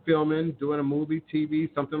I'm filming, doing a movie, TV,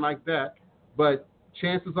 something like that. But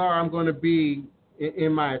chances are I'm going to be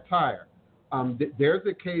in my attire. There's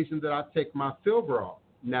occasion that I take my silver off.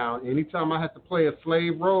 Now, anytime I have to play a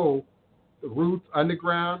slave role, Roots,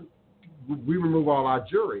 Underground, we remove all our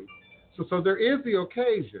jewelry. So there is the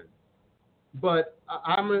occasion. But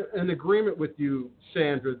I'm in agreement with you,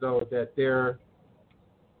 Chandra, though, that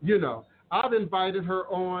I've invited her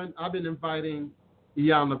on. I've been inviting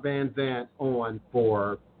Iyanla Vanzant on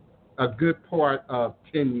for a good part of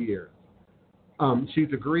 10 years. She's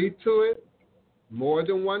agreed to it more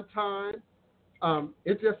than one time.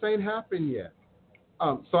 It just ain't happened yet.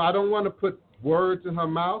 So I don't want to put words in her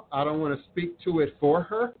mouth. I don't want to speak to it for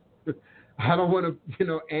her. I don't want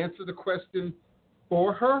to, answer the question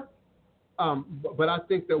for her. But I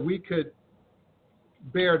think that we could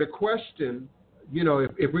bear the question,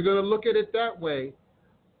 if we're going to look at it that way,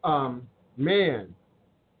 man,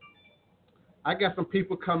 I got some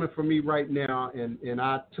people coming for me right now, and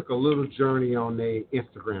I took a little journey on their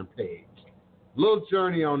Instagram page. Little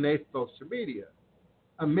journey on their social media.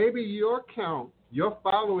 Maybe your count, your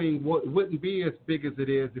following wouldn't be as big as it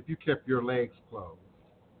is if you kept your legs closed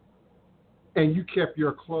and you kept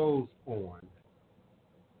your clothes on.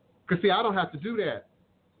 Because, see, I don't have to do that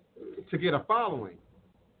to get a following.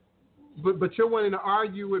 But you're wanting to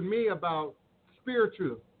argue with me about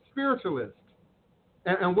spiritualist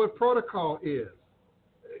and what protocol is.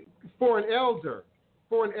 For an elder,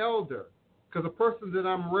 because the person that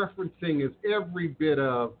I'm referencing is every bit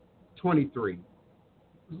of 23,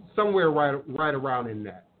 somewhere right around in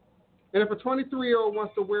that. And if a 23-year-old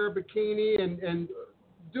wants to wear a bikini and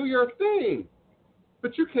do your thing,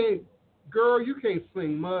 but you can't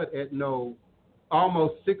sling mud at no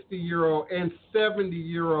almost 60-year-old and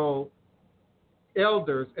 70-year-old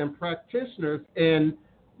elders and practitioners, and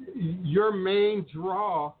your main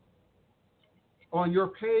draw on your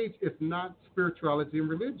page is not spirituality and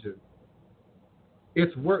religion.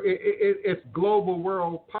 It's global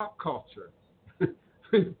world pop culture,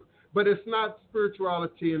 but it's not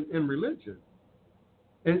spirituality and religion.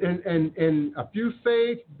 And a few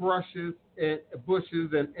sage bushes and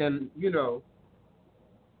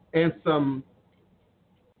some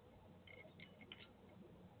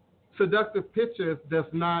seductive pictures does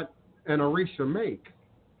not an Orisha make,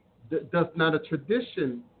 does not a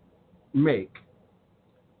tradition make.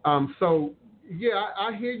 So, yeah,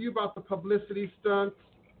 I hear you about the publicity stunts.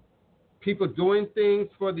 people doing things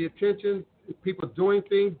for the attention, people doing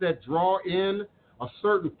things that draw in a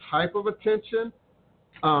certain type of attention.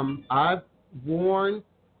 I've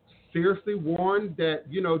seriously warned that,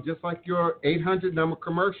 just like your 800 number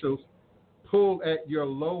commercials pull at your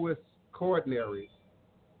lowest coordinaries,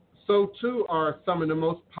 so too are some of the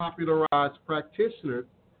most popularized practitioners.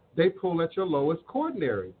 They pull at your lowest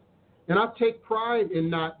coordinaries. And I take pride in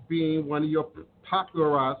not being one of your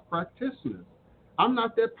popularized practitioners. I'm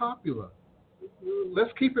not that popular.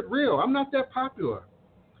 Let's keep it real. I'm not that popular.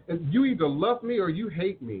 And you either love me or you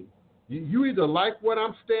hate me. You either like what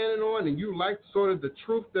I'm standing on and you like sort of the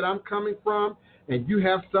truth that I'm coming from, and you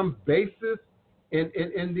have some basis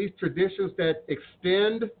in these traditions that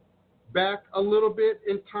extend back a little bit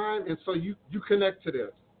in time, and so you connect to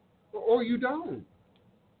this, or you don't.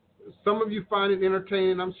 Some of you find it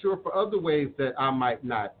entertaining, I'm sure, for other ways that I might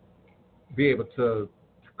not be able to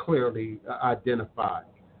clearly identify.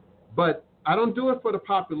 But I don't do it for the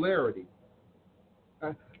popularity.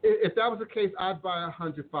 If that was the case, I'd buy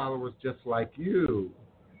 100 followers just like you.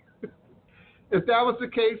 If that was the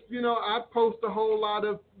case, I'd post a whole lot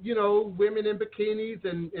of, women in bikinis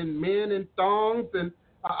and men in thongs, and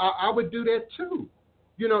I would do that too.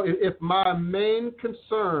 If my main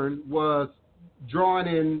concern was drawing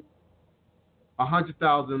in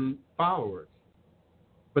 100,000 followers.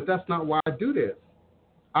 But that's not why I do this.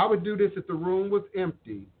 I would do this if the room was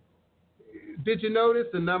empty. Did you notice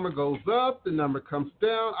the number goes up, the number comes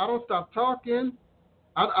down? I don't stop talking.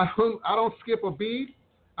 I don't skip a beat.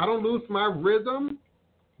 I don't lose my rhythm,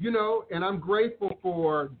 and I'm grateful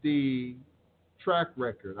for the track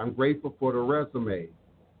record. I'm grateful for the resume.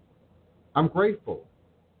 I'm grateful.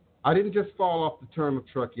 I didn't just fall off the turnip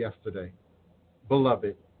truck yesterday,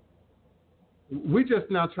 beloved. We're just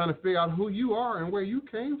now trying to figure out who you are and where you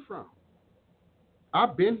came from.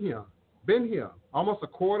 I've been here, almost a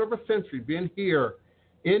quarter of a century, been here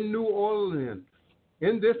in New Orleans,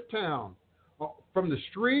 in this town, from the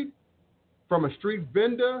street, from a street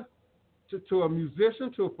vendor, to a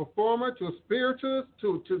musician, to a performer, to a spiritualist,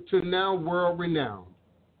 to now world-renowned.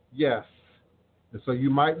 Yes. And so you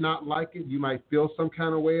might not like it. You might feel some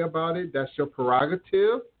kind of way about it. That's your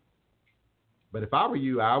prerogative. But if I were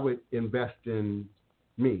you, I would invest in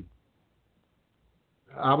me.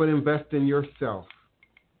 I would invest in yourself.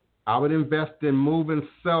 I would invest in moving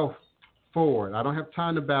self forward. I don't have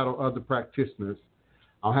time to battle other practitioners.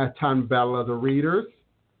 I don't have time to battle other readers.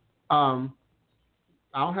 I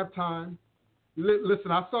don't have time.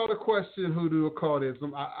 Listen, I saw the question, hoodoo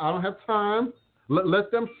occultism. I don't have time. Let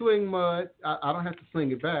them sling mud. I don't have to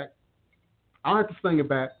sling it back. I don't have to sling it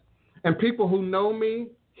back. And people who know me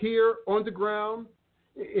here on the ground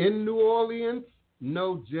in New Orleans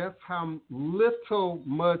know just how little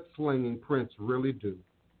mudslinging Prince really do.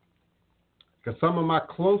 Because some of my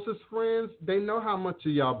closest friends, they know how much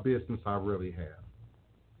of y'all business I really have.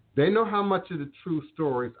 They know how much of the true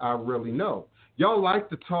stories I really know. Y'all like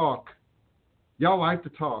to talk.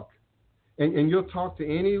 And you'll talk to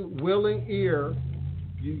any willing ear.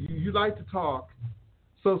 You like to talk.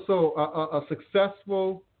 So a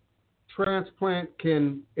successful transplant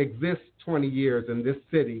can exist 20 years in this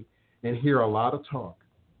city and hear a lot of talk.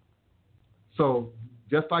 So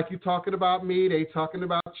just like you talking about me, they talking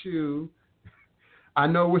about you. I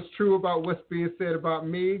know what's true about what's being said about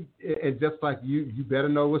me, and just like you better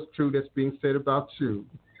know what's true that's being said about you.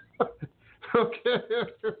 Okay?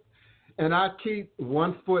 And I keep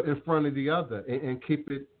one foot in front of the other and keep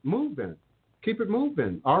it moving. Keep it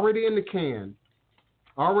moving. Already in the can.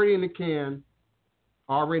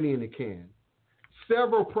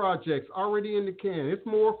 Several projects already in the can. It's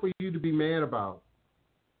more for you to be mad about.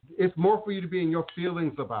 It's more for you to be in your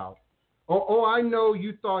feelings about. Oh, I know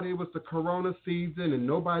you thought it was the Corona season and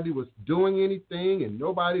nobody was doing anything and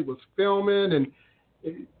nobody was filming, and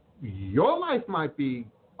your life might be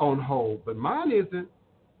on hold, but mine isn't.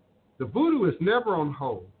 The voodoo is never on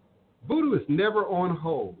hold. Voodoo is never on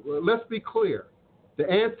hold. Let's be clear. The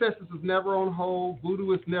ancestors is never on hold.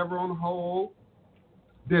 Voodoo is never on hold.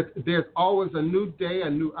 There's always a new day, a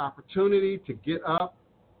new opportunity to get up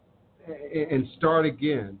and start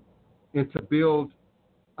again and to build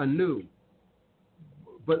anew.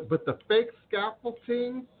 But the fake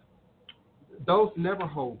scaffoldings, those never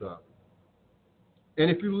hold up. And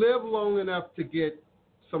if you live long enough to get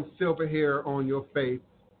some silver hair on your face,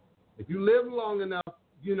 if you live long enough,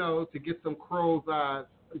 to get some crow's eyes,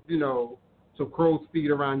 some crow's feet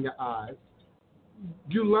around your eyes,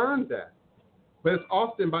 you learn that. But it's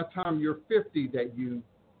often by the time you're 50 that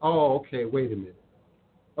okay, wait a minute.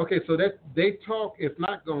 Okay, so that they talk is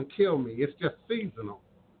not going to kill me. It's just seasonal.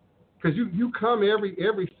 Because you come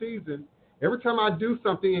every season Every time I do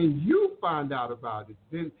something and you find out about it,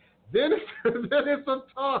 then it's, then it's some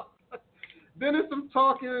talk. Then it's some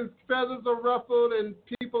talking and feathers are ruffled and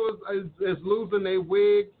people is losing their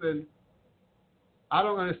wigs, and I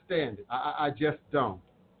don't understand it. I just don't.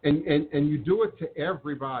 And you do it to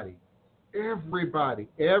everybody. Everybody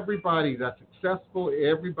that's successful,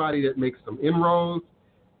 everybody that makes some inroads,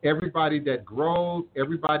 everybody that grows,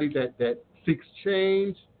 everybody that seeks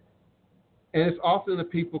change, and it's often the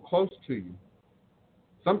people close to you.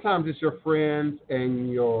 Sometimes it's your friends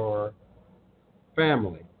and your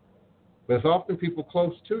family, but it's often people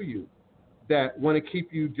close to you that want to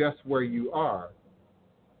keep you just where you are.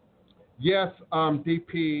 Yes,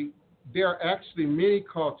 DP, there are actually many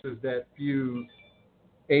cultures that fuse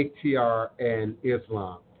ATR and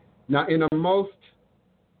Islam. Now, in a most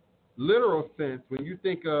literal sense, when you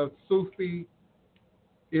think of Sufi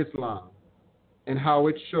Islam and how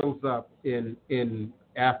it shows up in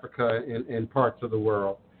Africa and parts of the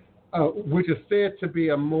world, which is said to be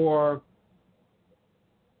a more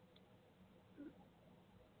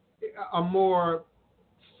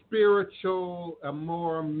spiritual, a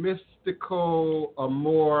more mystical, a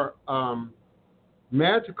more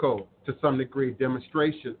magical, to some degree,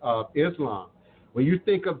 demonstration of Islam. When you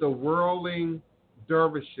think of the whirling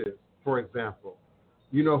dervishes, for example,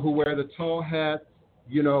 who wear the tall hats,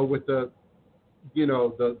 with the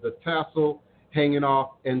tassel hanging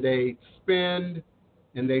off, and they spin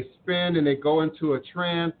and they go into a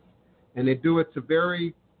trance, and they do it to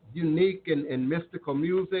very unique and mystical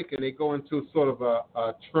music, and they go into sort of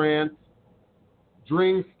a trance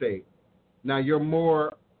dream state. Now, your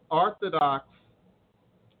more orthodox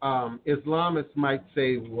Islamists might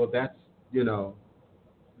say, well, that's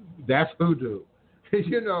voodoo,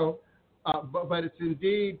 but it's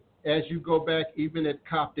indeed, as you go back even at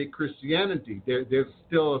Coptic Christianity, there's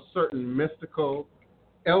still a certain mystical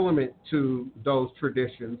element to those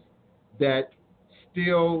traditions that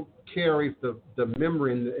still carries the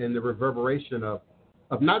memory and the reverberation of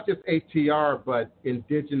not just ATR, but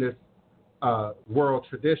indigenous world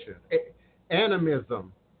tradition,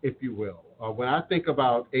 animism, if you will. When I think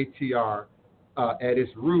about ATR at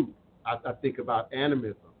its root, I think about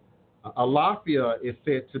animism. Alafia is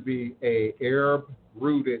said to be a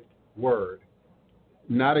Arab-rooted word,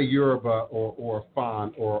 not a Yoruba or a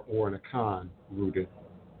Fan or an Akan-rooted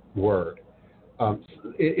word.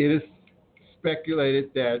 It is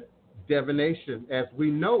speculated that divination, as we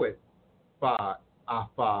know it, Fa,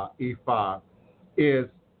 Afa, Ifa, is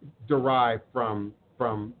derived from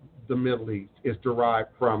the Middle East, is derived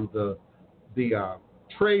from the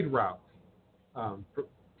trade routes,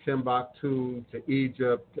 Timbuktu to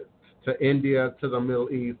Egypt to India to the Middle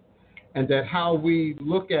East, and that how we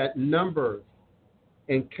look at numbers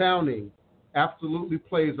and counting absolutely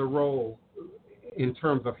plays a role in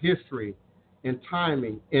terms of history and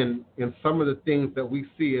timing in some of the things that we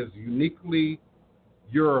see as uniquely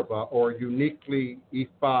Yoruba or uniquely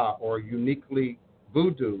Ifa or uniquely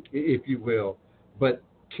Voodoo, if you will, but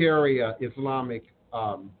carry a Islamic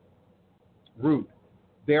root.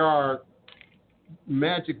 There are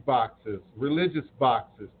magic boxes, religious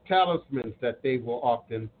boxes, talismans that they will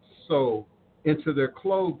often sew into their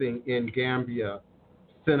clothing in Gambia,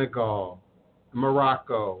 Senegal,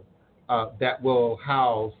 Morocco, that will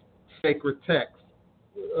house sacred texts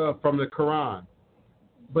from the Quran.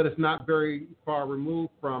 But it's not very far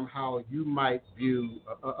removed from how you might view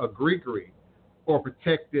a grigri or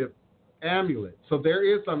protective amulet. So there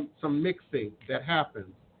is some mixing that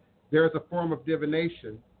happens. There is a form of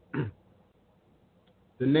divination.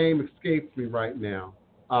 The name escapes me right now,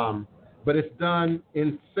 but it's done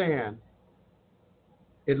in sand.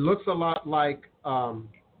 It looks a lot like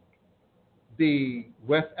the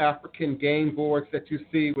West African game boards that you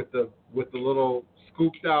see with the little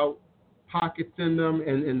scooped out pockets in them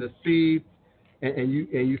and the seeds, and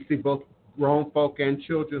you see both grown folk and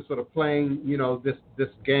children sort of playing, this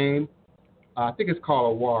game. I think it's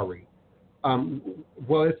called a wari.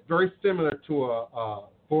 Well, it's very similar to a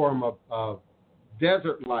form of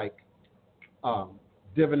desert-like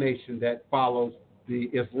divination that follows the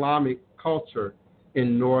Islamic culture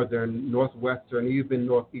in northern, northwestern, even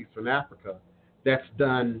northeastern Africa. That's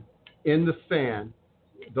done in the sand.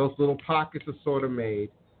 Those little pockets are sort of made.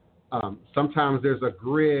 Sometimes there's a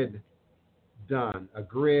grid done, a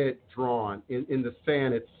grid drawn in the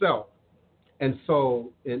sand itself. And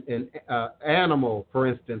so an animal, for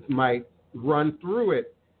instance, might run through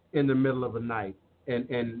it in the middle of the night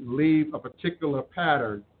and leave a particular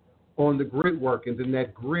pattern on the grid workings, and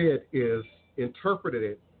that grid is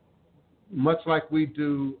interpreted much like we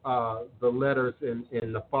do the letters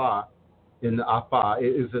in the Fa, in the Afa.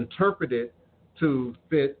 It is interpreted to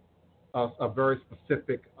fit a very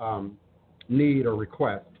specific need or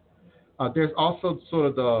request. There's also sort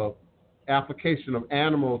of the application of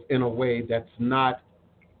animals in a way that's not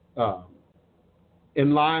uh,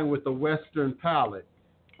 in line with the Western palate.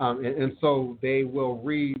 And so they will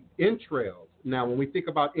read entrails. Now, when we think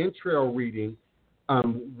about entrail reading,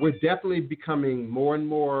 we're definitely becoming more and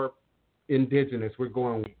more indigenous. We're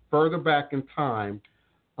going further back in time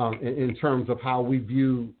in terms of how we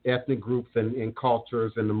view ethnic groups and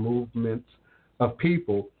cultures and the movements of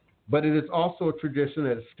people. But it is also a tradition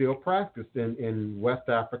that is still practiced in West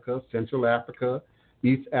Africa, Central Africa,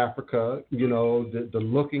 East Africa, the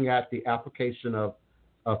looking at the application of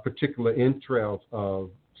particular entrails of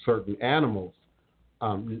certain animals.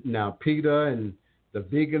 Now, PETA and the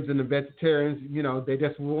vegans and the vegetarians, they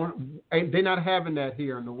just they're not having that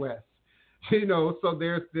here in the West. So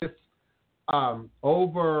there's this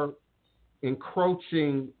over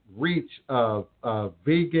encroaching reach of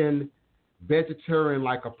vegan,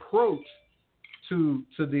 vegetarian-like approach to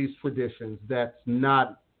these traditions that's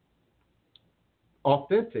not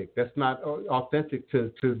authentic. That's not authentic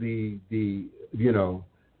to the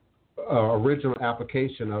original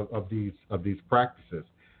application of these practices.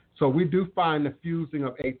 So we do find the fusing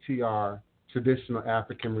of ATR, traditional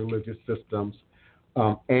African religious systems,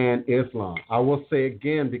 and Islam. I will say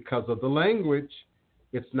again, because of the language,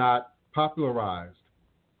 it's not popularized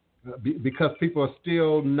because people are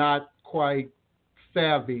still not quite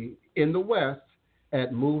savvy in the West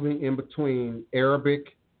at moving in between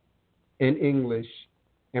Arabic and English,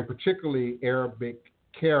 and particularly Arabic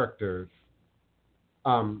characters.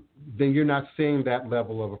 Then you're not seeing that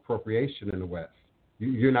level of appropriation in the West.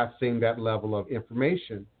 You're not seeing that level of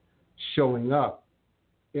information showing up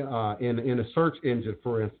in a search engine,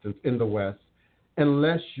 for instance, in the West,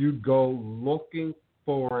 unless you go looking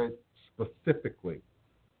for it specifically.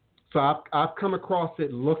 So I've come across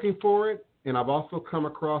it looking for it, and I've also come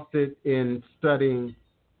across it in studying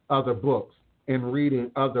other books and reading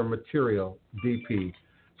other material, DP.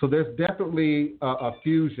 So there's definitely a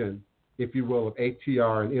fusion, if you will, of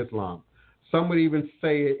ATR and Islam. Some would even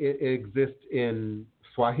say it exists in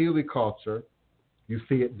Swahili culture. You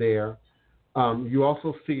see it there. You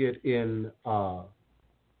also see it in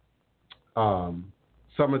some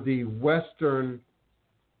of the Western,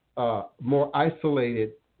 more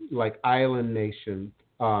isolated, like island nations.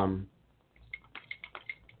 Oh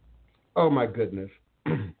my goodness,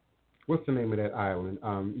 what's the name of that island?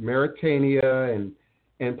 Mauritania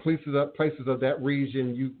and places of that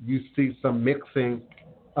region. You see some mixing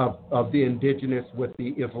of the indigenous with the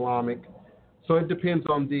Islamic. So it depends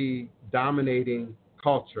on the dominating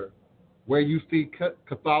culture. Where you see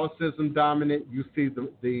Catholicism dominant, you see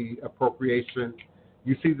the appropriation,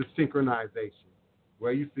 you see the synchronization.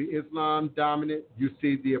 Where you see Islam dominant, you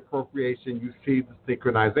see the appropriation, you see the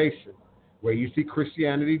synchronization. Where you see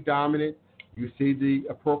Christianity dominant, you see the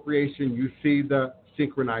appropriation, you see the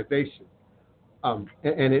synchronization. And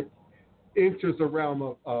it enters a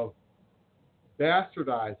realm of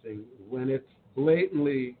bastardizing when it's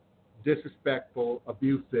blatantly disrespectful,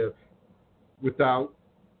 abusive, without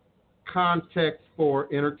context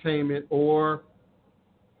for entertainment or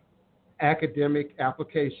academic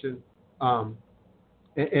application,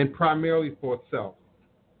 and primarily for itself.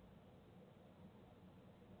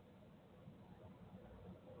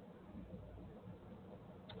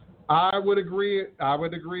 I would agree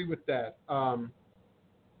with that.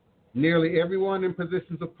 Nearly everyone in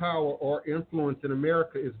positions of power or influence in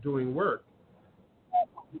America is doing work.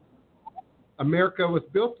 America was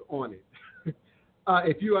built on it.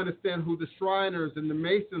 If you understand who the Shriners and the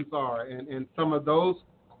Masons are, and some of those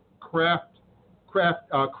crafty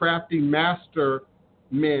master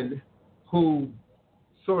men who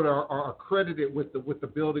sort of are accredited with the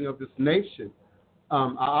building of this nation,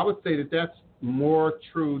 I would say that that's more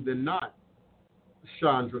true than not,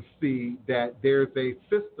 Chandra C., that there's a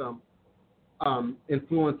system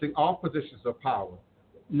influencing all positions of power,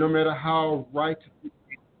 no matter how righteous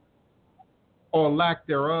or lack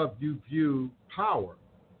thereof you view power.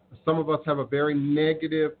 Some of us have a very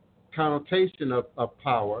negative connotation of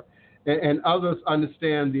power, and others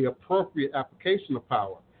understand the appropriate application of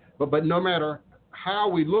power. But no matter how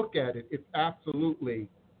we look at it, it's absolutely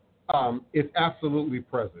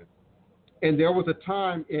present. And there was a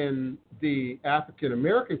time in the African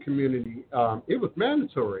American community, it was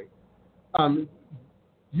mandatory.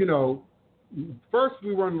 First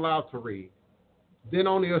we weren't allowed to read. Then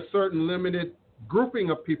only a certain limited grouping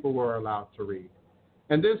of people were allowed to read.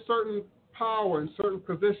 And then certain power and certain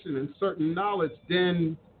position and certain knowledge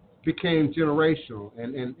then became generational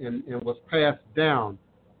and was passed down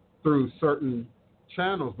through certain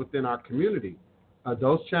channels within our community.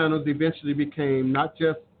 Those channels eventually became not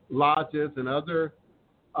just lodges and other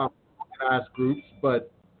organized groups,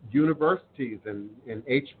 but universities and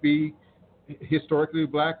HB, historically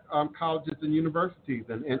black colleges and universities,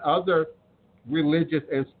 and other religious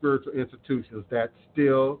and spiritual institutions that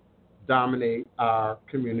still dominate our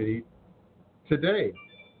community today.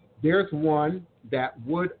 There's one that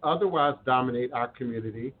would otherwise dominate our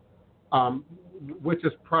community, which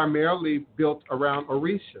is primarily built around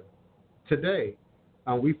Orisha today.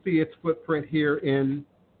 We see its footprint here in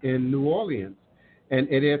New Orleans, and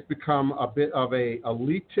it has become a bit of a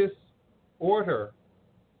elitist order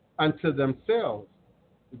unto themselves.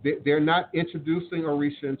 They're not introducing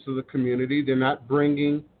Orisha into the community. They're not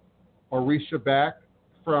bringing Orisha back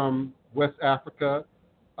from West Africa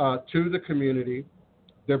to the community.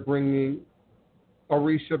 They're bringing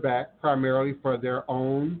Orisha back primarily for their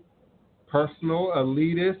own personal,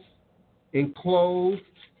 elitist, enclosed,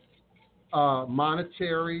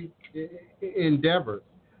 monetary endeavors.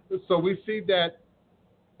 So we see that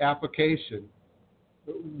application.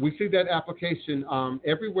 We see that application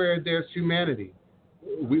everywhere there's humanity.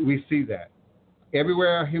 We see that.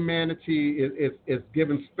 Everywhere humanity is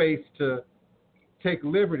given space to take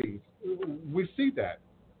liberties, we see that.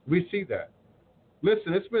 We see that.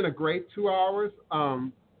 Listen, it's been a great 2 hours,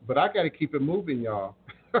 but I got to keep it moving, y'all.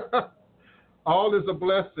 All is a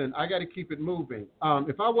blessing. I got to keep it moving.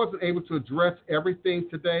 If I wasn't able to address everything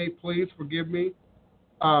today, please forgive me.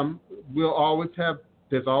 We'll always have,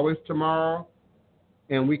 there's always tomorrow,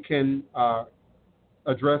 and we can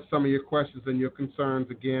address some of your questions and your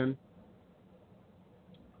concerns again.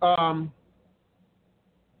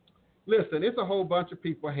 Listen, it's a whole bunch of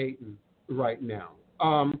people hating right now.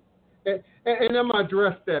 And I'm going to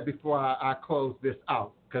address that before I close this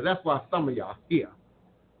out, because that's why some of y'all here.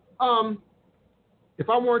 If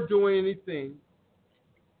I weren't doing anything,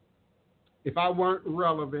 if I weren't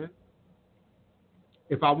relevant,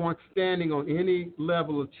 if I weren't standing on any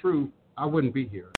level of truth, I wouldn't be here.